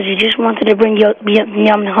lying because he just wanted to bring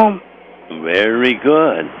Binyamin home. Very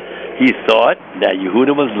good. He thought that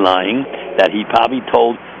Yehuda was lying, that he probably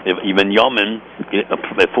told Binyamin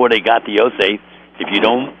before they got to Yosef,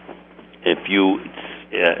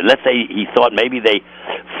 let's say he thought maybe they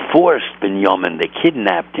forced Binyamin, they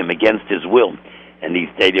kidnapped him against his will, and he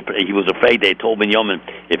was afraid. They told Binyamin,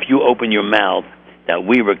 if you open your mouth that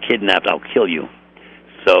we were kidnapped, I'll kill you.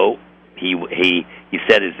 So he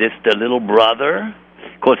said, is this the little brother?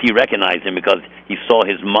 Of course, he recognized him because he saw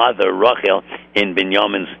his mother, Rachel, in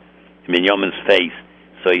Binyamin's face.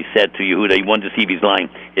 So he said to Yehuda, he wanted to see if he's lying,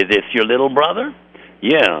 is this your little brother?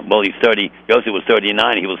 Yeah. Well, he's 30. Yosef was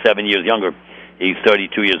 39. He was 7 years younger. He's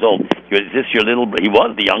 32 years old. Is this your little brother? He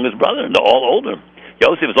was the youngest brother. They're all older.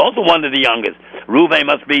 Yosef is also one of the youngest. Reuven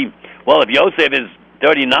must be, well, if Yosef is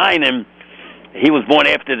 39 and he was born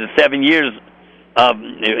after the 7 years of,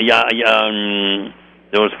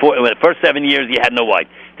 there was the first 7 years he had no wife.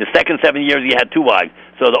 The second 7 years he had 2 wives.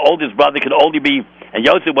 So the oldest brother could only be, and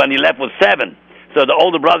Yosef when he left was 7. So the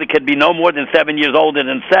older brother could be no more than 7 years older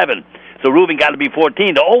than 7. So Reuven got to be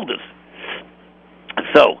 14, the oldest.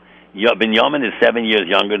 So Binyamin is 7 years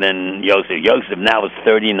younger than Yosef. Yosef now is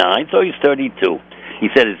 39, so he's 32. He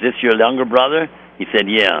said, is this your younger brother? He said,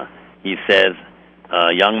 yeah. He says,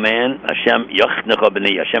 young man, Hashem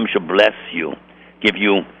should bless you, give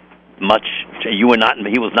you much. He was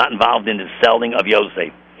not involved in the selling of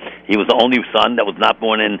Yosef. He was the only son that was not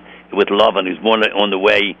born in with love, and he was born on the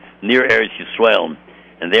way near Eretz Yisrael.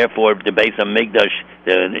 And therefore, the Beis HaMikdash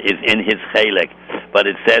is in his chelik. But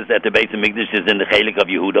it says that the Beis HaMikdash is in the chelik of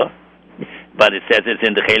Yehuda. But it says it's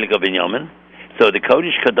in the chelik of Binyamin. So the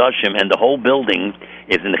Kodesh Kodashim and the whole building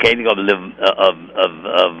is in the chelik of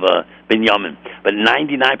Binyamin. But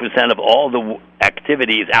 99% of all the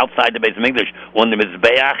activity is outside the Beis HaMikdash on the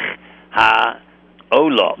Mizbeach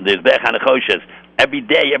HaOlah, the Mizbeach HaNechoshes. Every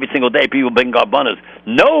day, every single day, people bring Garbanas.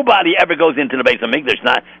 Nobody ever goes into the Beis HaMikdash.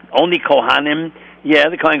 Not only Kohanim. Yeah,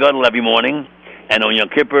 the Kohen Gadol every morning, and on Yom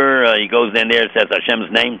Kippur he goes in there, says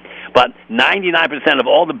Hashem's name. But 99% of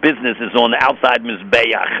all the business is on the outside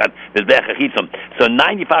Mizbeach HaChitzon. So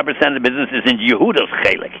 95% of the business is in Yehuda's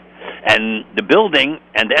chelik. And the building,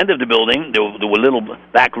 and the end of the building, there were little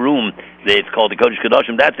back room. It's called the Kodesh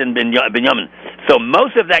Kodashim. That's in Binyamin. So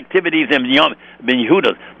most of the activities in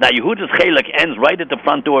Yehuda's. Now Yehuda's chelik ends right at the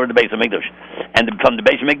front door of the Beis HaMikdash, and from the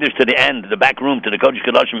Beis HaMikdash to the end, the back room to the Kodesh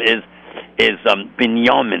Kodashim is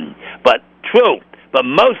Binyamin. But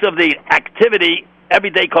most of the activity,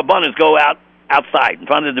 everyday korbanos go outside in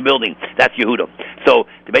front of the building. That's Yehuda. So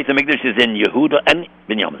the Beis HaMikdash is in Yehuda and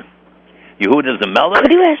Binyamin. Yehuda is the melech.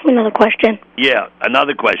 Could you ask me another question? Yeah,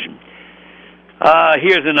 another question.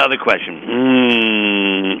 Here's another question.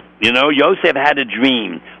 Yosef had a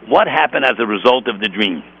dream. What happened as a result of the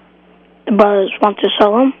dream? The brothers wanted to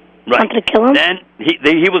sell him. Right. Wanted to kill him. Then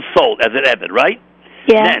he was sold as an Eved, right?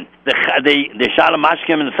 Yeah. Then the Shalom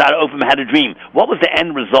Mashkim and the Sarah Ophim had a dream. What was the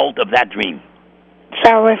end result of that dream?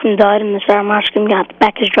 Sarah Ophim died, and the Sarah Mashkim got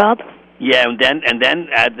back his job. Yeah, and then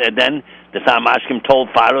the Sarah Mashkim told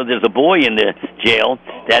Pharaoh there's a boy in the jail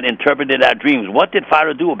that interpreted our dreams. What did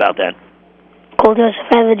Pharaoh do about that? Called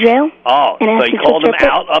Joseph out of the jail. Oh, so he called him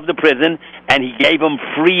out of the prison, and he gave him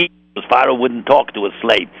free. Because Pharaoh wouldn't talk to a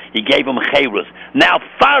slave. He gave him chayrus. Now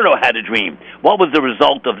Pharaoh had a dream. What was the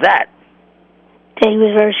result of that? That he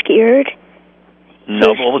was very scared.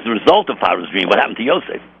 No, but what was the result of Pharaoh's dream? What happened to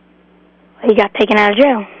Yosef? He got taken out of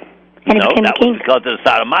jail. And no, he became that king. was because of the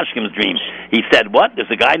Sarah Mashkim's dream. He said, what? There's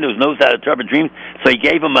a guy who knows how to interpret dreams. So he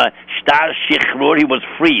gave him a shtar shichrur. He was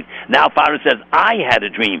freed. Now Pharaoh says, I had a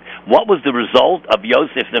dream. What was the result of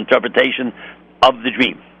Yosef's interpretation of the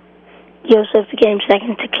dream? Yosef became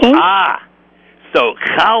second to king. So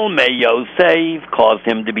Chalme Yosef caused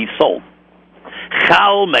him to be sold.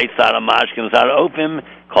 Chalme Sarah Mashkim Sarah Ophim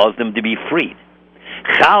caused him to be freed.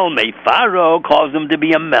 Chalme Pharaoh caused him to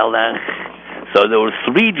be a melech. So there were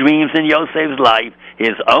 3 dreams in Yosef's life.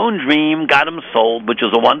 His own dream got him sold, which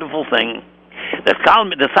was a wonderful thing. The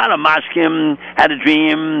Sarah Mashkim had a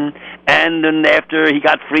dream, and then after he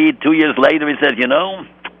got freed 2 years later, he says,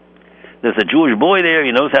 there's a Jewish boy there.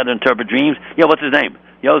 He knows how to interpret dreams. Yeah, what's his name?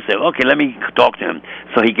 Yosef. Okay, let me talk to him.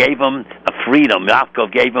 So he gave him a freedom.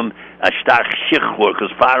 Yaakov gave him a shtar shichur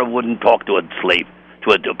because Pharaoh wouldn't talk to a slave,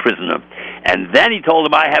 to a prisoner. And then he told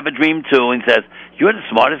him, I have a dream too, and says, you're the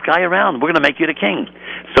smartest guy around. We're going to make you the king.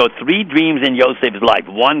 So 3 dreams in Yosef's life.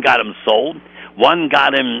 1 got him sold, 1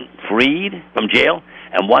 got him freed from jail,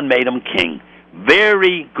 and 1 made him king.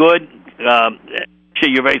 Very good.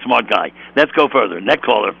 You're a very smart guy. Let's go further. Next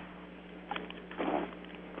caller.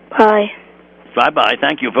 Bye. Bye-bye.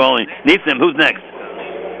 Thank you for calling. Nisim, who's next?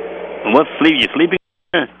 What's sleep? You sleeping?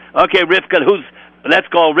 Okay, Rivka, let's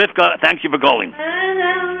call Rivka. Thank you for calling.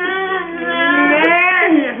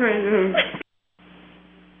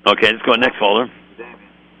 Okay, let's go next caller.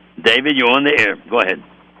 David, you're on the air. Go ahead.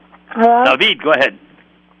 Hello? David, go ahead.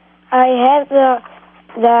 I have the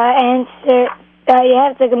answer. I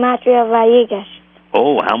have the gematria of Vayigash.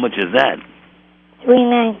 Oh, how much is that?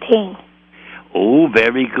 319. Oh,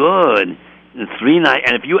 very good. 3 9,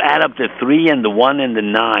 and if you add up the 3 and the 1 and the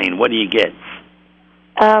 9, what do you get?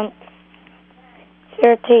 13.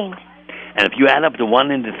 And if you add up the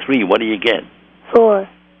 1 and the 3, what do you get? 4.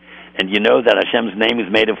 And you know that Hashem's name is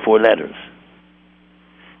made of 4 letters.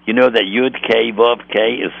 You know that Yud K Vav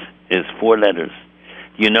K is 4 letters.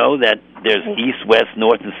 Do you know that there's east, west,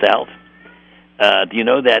 north, and south? Do you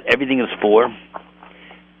know that everything is 4?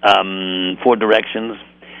 4 directions.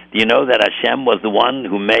 Do you know that Hashem was the one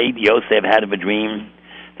who made Yosef have a dream,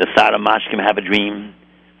 the Sarah Mashkim have a dream,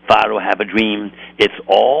 Pharaoh have a dream? It's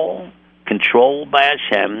all controlled by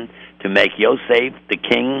Hashem to make Yosef the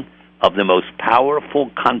king of the most powerful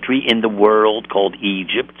country in the world called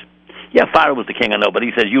Egypt. Yeah, Pharaoh was the king, I know, but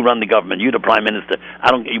he says, you run the government, you're the prime minister.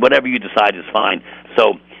 Whatever you decide is fine.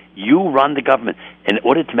 So you run the government in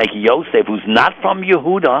order to make Yosef, who's not from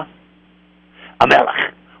Yehuda, a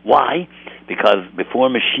melech. Why? Because before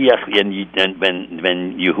Mashiach, when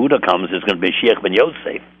Yehuda comes, there's going to be Mashiach ben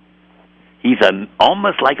Yosef. He's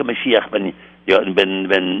almost like a Mashiach ben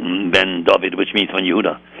David, which means ben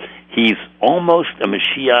Yehuda. He's almost a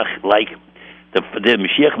Mashiach like the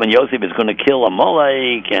Mashiach ben Yosef is going to kill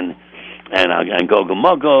Amalek and Gog and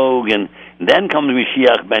Magog, and then comes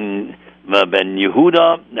Mashiach ben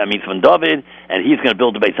Yehuda, that means from David, and he's going to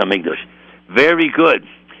build the Beit HaMikdash. Very good.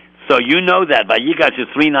 So you know that Vayigash is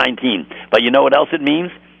 319, but you know what else it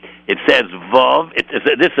means? It says Vav.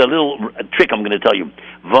 This is a little trick I'm going to tell you.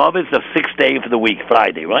 Vav is the 6th day of the week,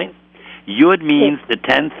 Friday, right? Yud means the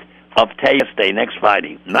 10th of Teves Day, next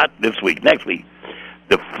Friday, not this week, next week.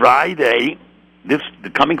 The Friday, the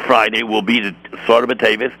coming Friday will be the Sort of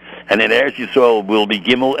Teves, and in Eretz Yisrael will be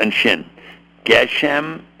Gimel and Shin,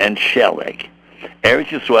 Geshem and Sheleg. Eretz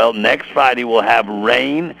Yisrael next Friday will have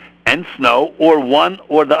rain and snow, or one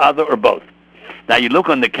or the other or both. Now you look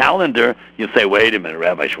on the calendar, you say, wait a minute,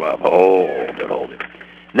 Rabbi Schwab, hold it.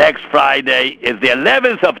 Next Friday is the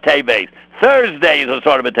 11th of Teves. Thursday is the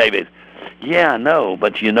Sort of Teves. Yeah, no,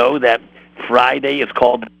 but you know that Friday is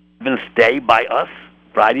called the 11th day by us?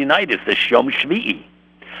 Friday night is the Shom Shvi'i.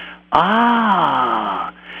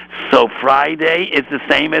 So Friday is the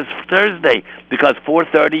same as Thursday, because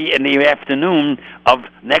 4:30 in the afternoon of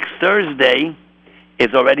next Thursday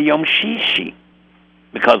is already Yom Shishi,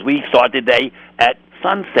 because we start the day at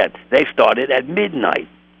sunset. They started at midnight.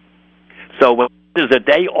 So when there's a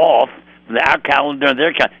day off, our calendar and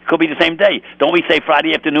their calendar, it could be the same day. Don't we say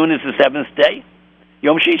Friday afternoon is the 7th day?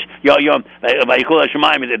 Yom Shish. Yom Vayikol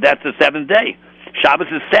HaShemayim, that's the 7th day. Shabbos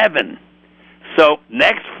is 7. So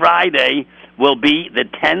next Friday will be the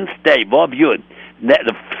 10th day, Vav Yud.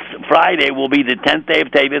 The Friday will be the 10th day of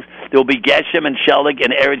Teves. There will be Geshem and Sheleg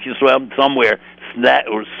in Eretz Yisrael somewhere,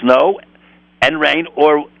 or snow and rain,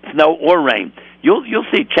 or snow or rain. You'll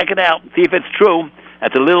see. Check it out. See if it's true.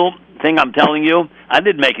 That's a little thing I'm telling you. I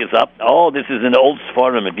didn't make this up. Oh, this is in the old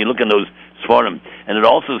Sforim. If you look in those Sforim, and it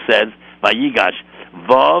also says Vayigash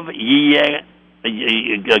Vav Yiyeh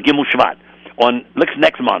Gimel Shvat. Looks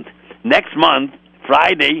next month. Next month,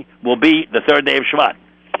 Friday will be the 3rd day of Shvat.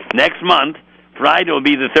 Next month, Friday will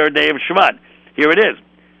be the 3rd day of Shvat. Here it is.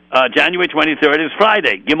 January 23rd is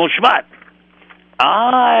Friday, Gimel Shvat.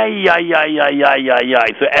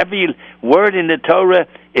 So every word in the Torah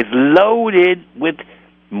is loaded with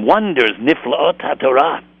wonders, niflaot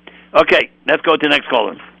HaTorah. Okay, let's go to the next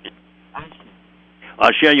caller.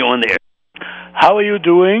 I'll share you on there. How are you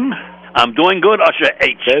doing? I'm doing good, Usher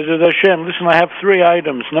H. Bezrat Hashem. Listen, I have 3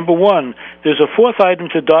 items. Number 1, there's a 4th item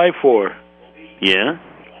to die for. Yeah?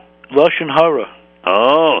 Lashon Hara.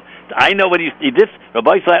 Oh, I know what this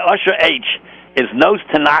Rabbi Usher H knows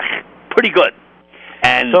Tanakh pretty good.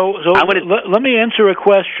 And so let me answer a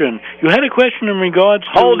question. You had a question in regards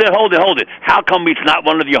to... Hold it. How come it's not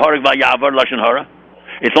one of the Horeg Vayavar Lashon Hara?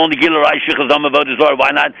 It's only Gilerai Shichazam Avodah Zarah.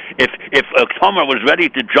 Why not? If Tomer was ready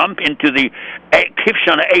to jump into the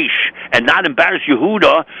Kivshan Eish and not embarrass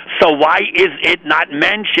Yehuda, so why is it not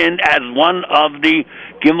mentioned as one of the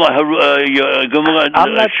Gimel?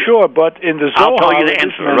 I'm not sure, but in the Zohar, I'll tell you the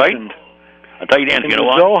answer, right? I'll tell you the answer. In you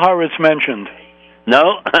know the Zohar, it's mentioned.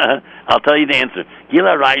 No, I'll tell you the answer.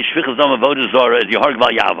 Gilerai Shichazam Avodah Zarah is Yeharg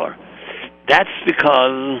Val Yavar. That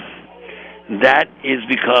is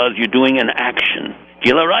because you're doing an action.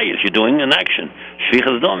 Gila Rayis, you're doing an action.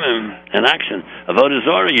 Shvichas Domim, an action. Avodah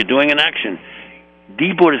Zarah, you're doing an action.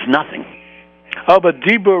 Dibur is nothing. Oh, but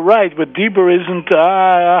Dibur, right, but Dibur isn't,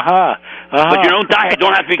 But you don't die, you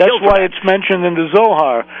don't have to be killed. That's why it's mentioned in the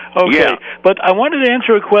Zohar. Okay, yeah. But I wanted to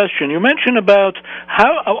answer a question. You mentioned about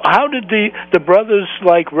how did the brothers,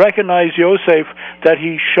 recognize Yosef that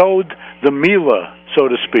he showed the Mila, so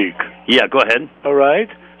to speak? Yeah, go ahead. All right.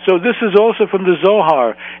 So this is also from the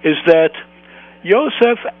Zohar, is that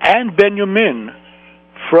Yosef and Benjamin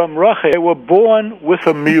from Rachel were born with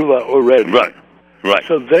a Mila already. Right.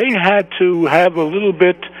 So they had to have a little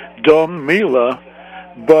bit dumb Mila,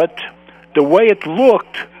 but the way it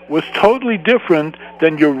looked was totally different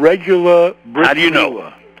than your regular Brit How do you Mila.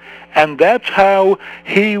 know? And that's how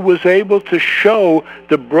he was able to show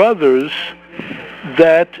the brothers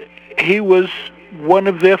that he was one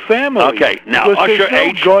of their family. Okay, now because Usher there's no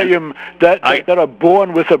H. goyim that are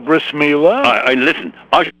born with a bris milah. Listen,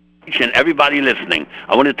 Usher H. and everybody listening,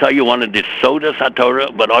 I want to tell you one of the Sodas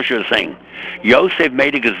HaTorah, what Usher is saying. Yosef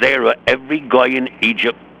made a gezerah, every goy in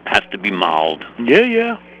Egypt has to be mauled.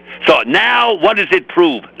 Yeah. So now, what does it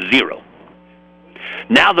prove? 0.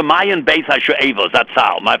 Now the Mayan Beis HaSho'evos, that's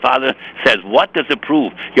how. My father says, what does it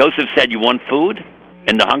prove? Yosef said, you want food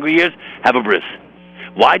in the hungry years? Have a bris.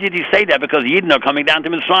 Why did he say that? Because the Yidden are coming down to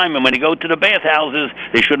Mitzrayim, and when they go to the bathhouses,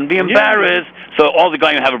 they shouldn't be embarrassed. Yeah. So all the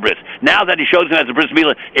guys have a bris. Now that he shows him as a bris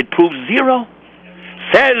milah, it proves 0.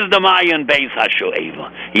 Says the Mayan Beis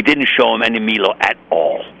HaSho'eva. He didn't show him any milah at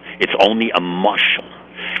all. It's only a mashal.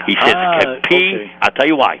 He says, Kepi, I'll tell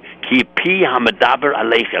you why. Kepi hamadaber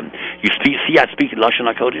aleichem. You see I speak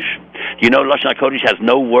Lashon HaKodesh? You know Lashon HaKodesh has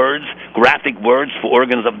no words, graphic words for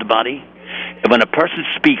organs of the body? And when a person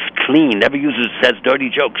speaks clean, never says dirty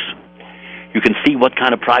jokes, you can see what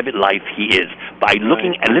kind of private life he is. By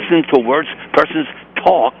looking and listening to words, persons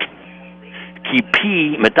talk,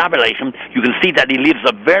 kipi, medaber aleichem, you can see that he lives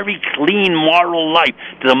a very clean, moral life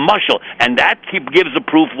to the mushal. And that gives the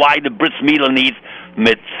proof why the Bris Milah needs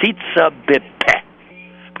metzitza bepeh.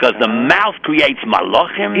 Because the mouth creates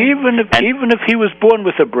malachim. Even if he was born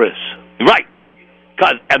with a bris. Right.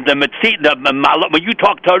 Because when you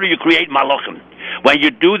talk Torah, you create malachim. When you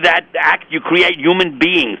do that act, you create human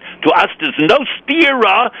beings. To us, there's no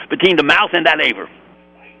stira between the mouth and that aver.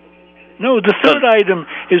 No, the third item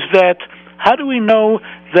is that, how do we know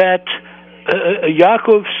that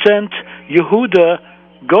Yaakov sent Yehuda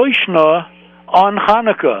Goishna on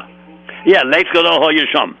Hanukkah? Yeah, Leitz Gadol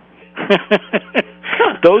HaYisham.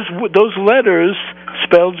 Those letters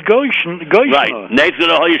spells Goishna. Right. Neitz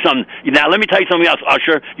Gadol HaYisham. Now, let me tell you something else,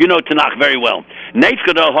 Usher. You know Tanakh very well. Neitz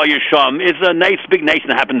Gadol HaYisham is a nice big nation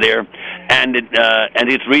that happened there, and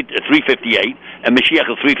it's 358, and Mashiach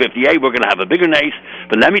is 358. We're going to have a bigger nace.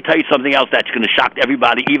 But let me tell you something else that's going to shock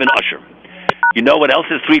everybody, even Usher. You know what else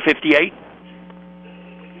is 358?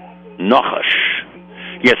 Nachash.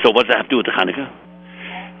 Yeah, so what's that have to do with the Hanukkah?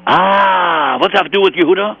 What's that have to do with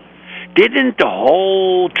Yehuda? Didn't the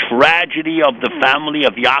whole tragedy of the family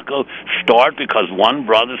of Yaakov start because one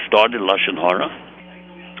brother started Lashon Hara?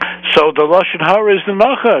 So the Lashon Hara is the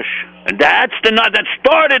Nachash. And that's that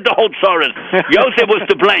started the whole tzaras. Yosef was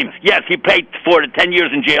to blame. Yes, he paid for it 10 years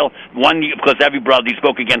in jail. 1 year, because every brother, he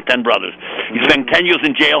spoke against 10 brothers. He spent 10 years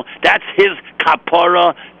in jail. That's his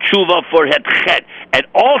kapara tshuva for het chet. It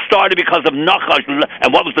all started because of Nachash. And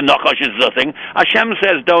what was the Nachash is the thing? Hashem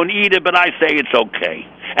says, don't eat it, but I say it's okay.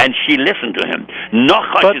 And she listened to him.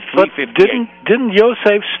 Nachash is 358. Didn't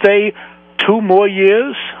Yosef stay 2 more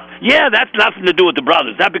years? Yeah, that's nothing to do with the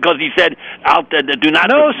brothers. Not because he said, do not...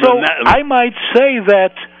 No, so I might say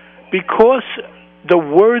that because the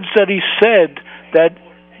words that he said, that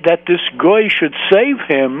this guy should save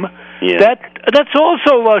him, that's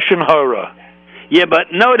also Lashon Hara. Yeah,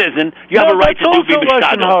 but no, it isn't. You have a right to do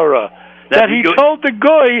Lashon Hara. That he told the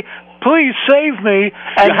guy, please save me,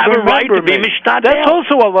 and you have a right to be mishtadel. That's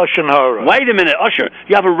also a Lashon Hara. Wait a minute, Usher.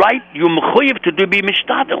 You have a right, you're mechuyev to be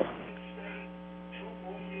mishtadel.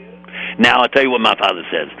 Now I'll tell you what my father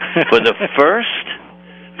says. For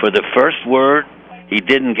the first word, he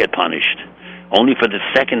didn't get punished. Only for the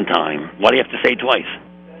second time. Why do you have to say twice?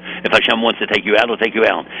 If Hashem wants to take you out, he'll take you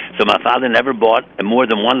out. So my father never bought more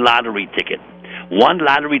than 1 lottery ticket. 1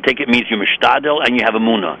 lottery ticket means you're mishtadel and you have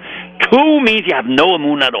emunah. 2 means you have no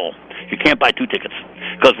emunah at all. You can't buy 2 tickets.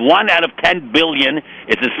 Because 1 out of 10 billion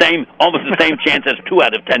is almost the same chance as 2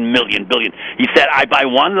 out of 10 million billion. He said, I buy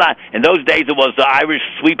 1 lot. In those days, it was the Irish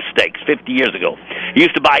sweepstakes 50 years ago. He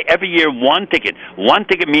used to buy every year 1 ticket. 1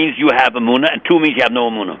 ticket means you have emunah, and 2 means you have no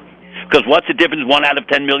emunah. Because what's the difference, 1 out of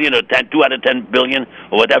 10 million or 2 out of 10 billion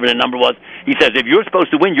or whatever the number was? He says, if you're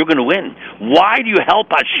supposed to win, you're going to win. Why do you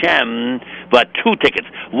help Hashem but 2 tickets?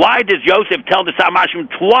 Why does Yosef tell the Samashim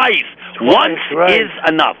twice? Once is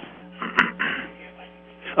enough.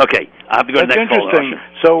 Okay, I have to go to the next call. That's interesting.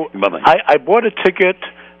 So I bought a ticket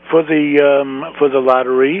for the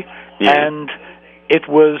lottery, and it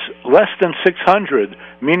was less than $600,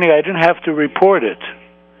 meaning I didn't have to report it.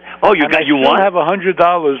 Oh, you won? I have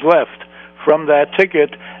 $100 left from that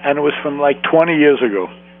ticket, and it was from like 20 years ago.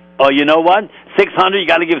 Oh, you know what? $600, you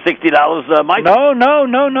got to give $60, Mike.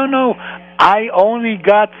 No. I only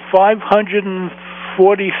got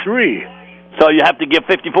 $543. So you have to give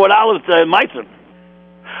 $54 to Meiser.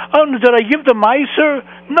 Oh, did I give the Meiser?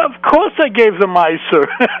 No, of course I gave the Meiser.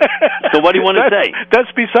 So what do you want to say?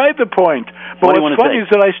 That's beside the point. But what's funny is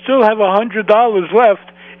that I still have $100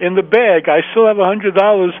 left in the bag. I still have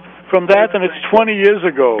 $100 from that, and it's 20 years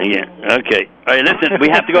ago. Yeah, okay. All right, listen, we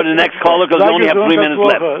have to go to the next caller because we only have 3 minutes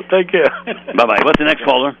left. Take care. Bye-bye. What's the next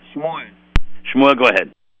caller? Shmuel, go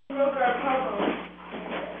ahead.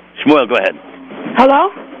 Shmuel, go ahead.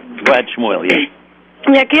 Hello? Go ahead, Shmuel, yeah.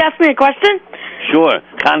 Yeah, can you ask me a question? Sure.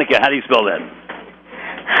 Hanukkah, how do you spell that?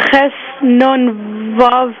 Ches Nun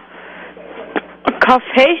Vav Kaf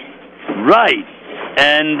Hey? Right.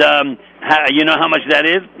 And you know how much that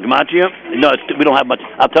is? Gematria? No, we don't have much.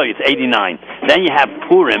 I'll tell you, it's 89. Then you have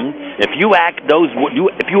Purim. If you add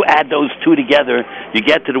those 2 together, you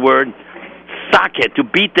get to the word Saket, to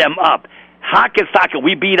beat them up. Haket, Saket,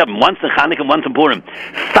 we beat them once in Hanukkah, once in Purim.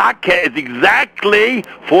 Saket is exactly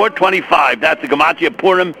 425. That's the Gematria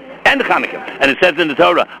Purim and Hanukkah. And it says in the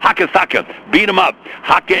Torah, Haket, Saket, beat them up.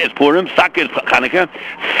 Haket is Purim, Saket is Hanukkah.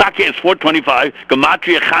 Saket is 425.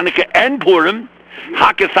 Gematria, Hanukkah, and Purim.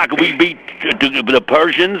 Haket, Saket, we beat the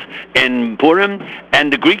Persians in Purim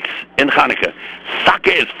and the Greeks in Hanukkah.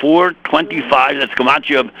 Saket is 425. That's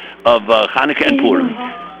Gematria of Hanukkah and Purim.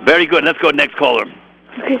 Very good. Let's go to the next caller.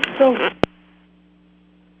 Okay, so...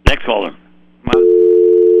 Next caller.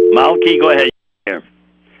 Malki, go ahead. Here.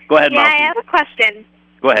 Go ahead, Malki. Yeah, I have a question.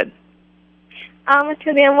 Go ahead. Why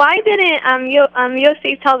didn't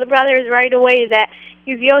Yosef tell the brothers right away that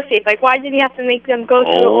he's Yosef? Like, why did he have to make them go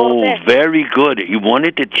through all this? Oh, very good. He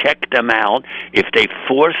wanted to check them out. If they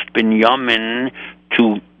forced Binyamin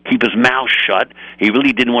to keep his mouth shut, he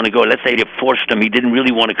really didn't want to go. Let's say they forced him. He didn't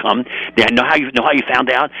really want to come. Know how you found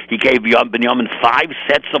out? He gave Binyamin 5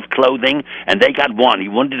 sets of clothing, and they got 1. He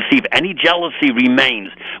wanted to see if any jealousy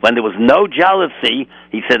remains. When there was no jealousy,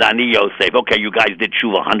 he said, I need Yosef. Okay, you guys did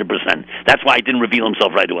tshuva 100%. That's why he didn't reveal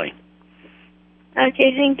himself right away.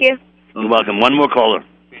 Okay, thank you. You're welcome. One more caller.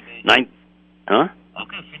 9. Huh?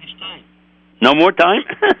 Okay, finish time. No more time?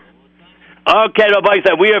 Okay, Rabbi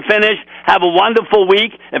said, we are finished. Have a wonderful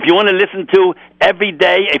week. If you want to listen to every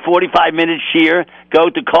day a 45-minute shiur, go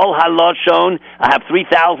to Kol Haloshon. I have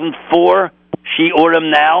 3,004 shiurim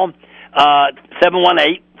now.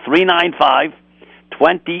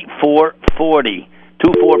 718-395-2440.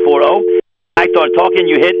 2440. I start talking,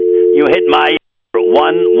 you hit my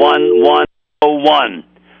 11101.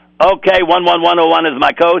 Okay, 11101 is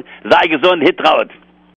my code. Sei gesund, Hitraut.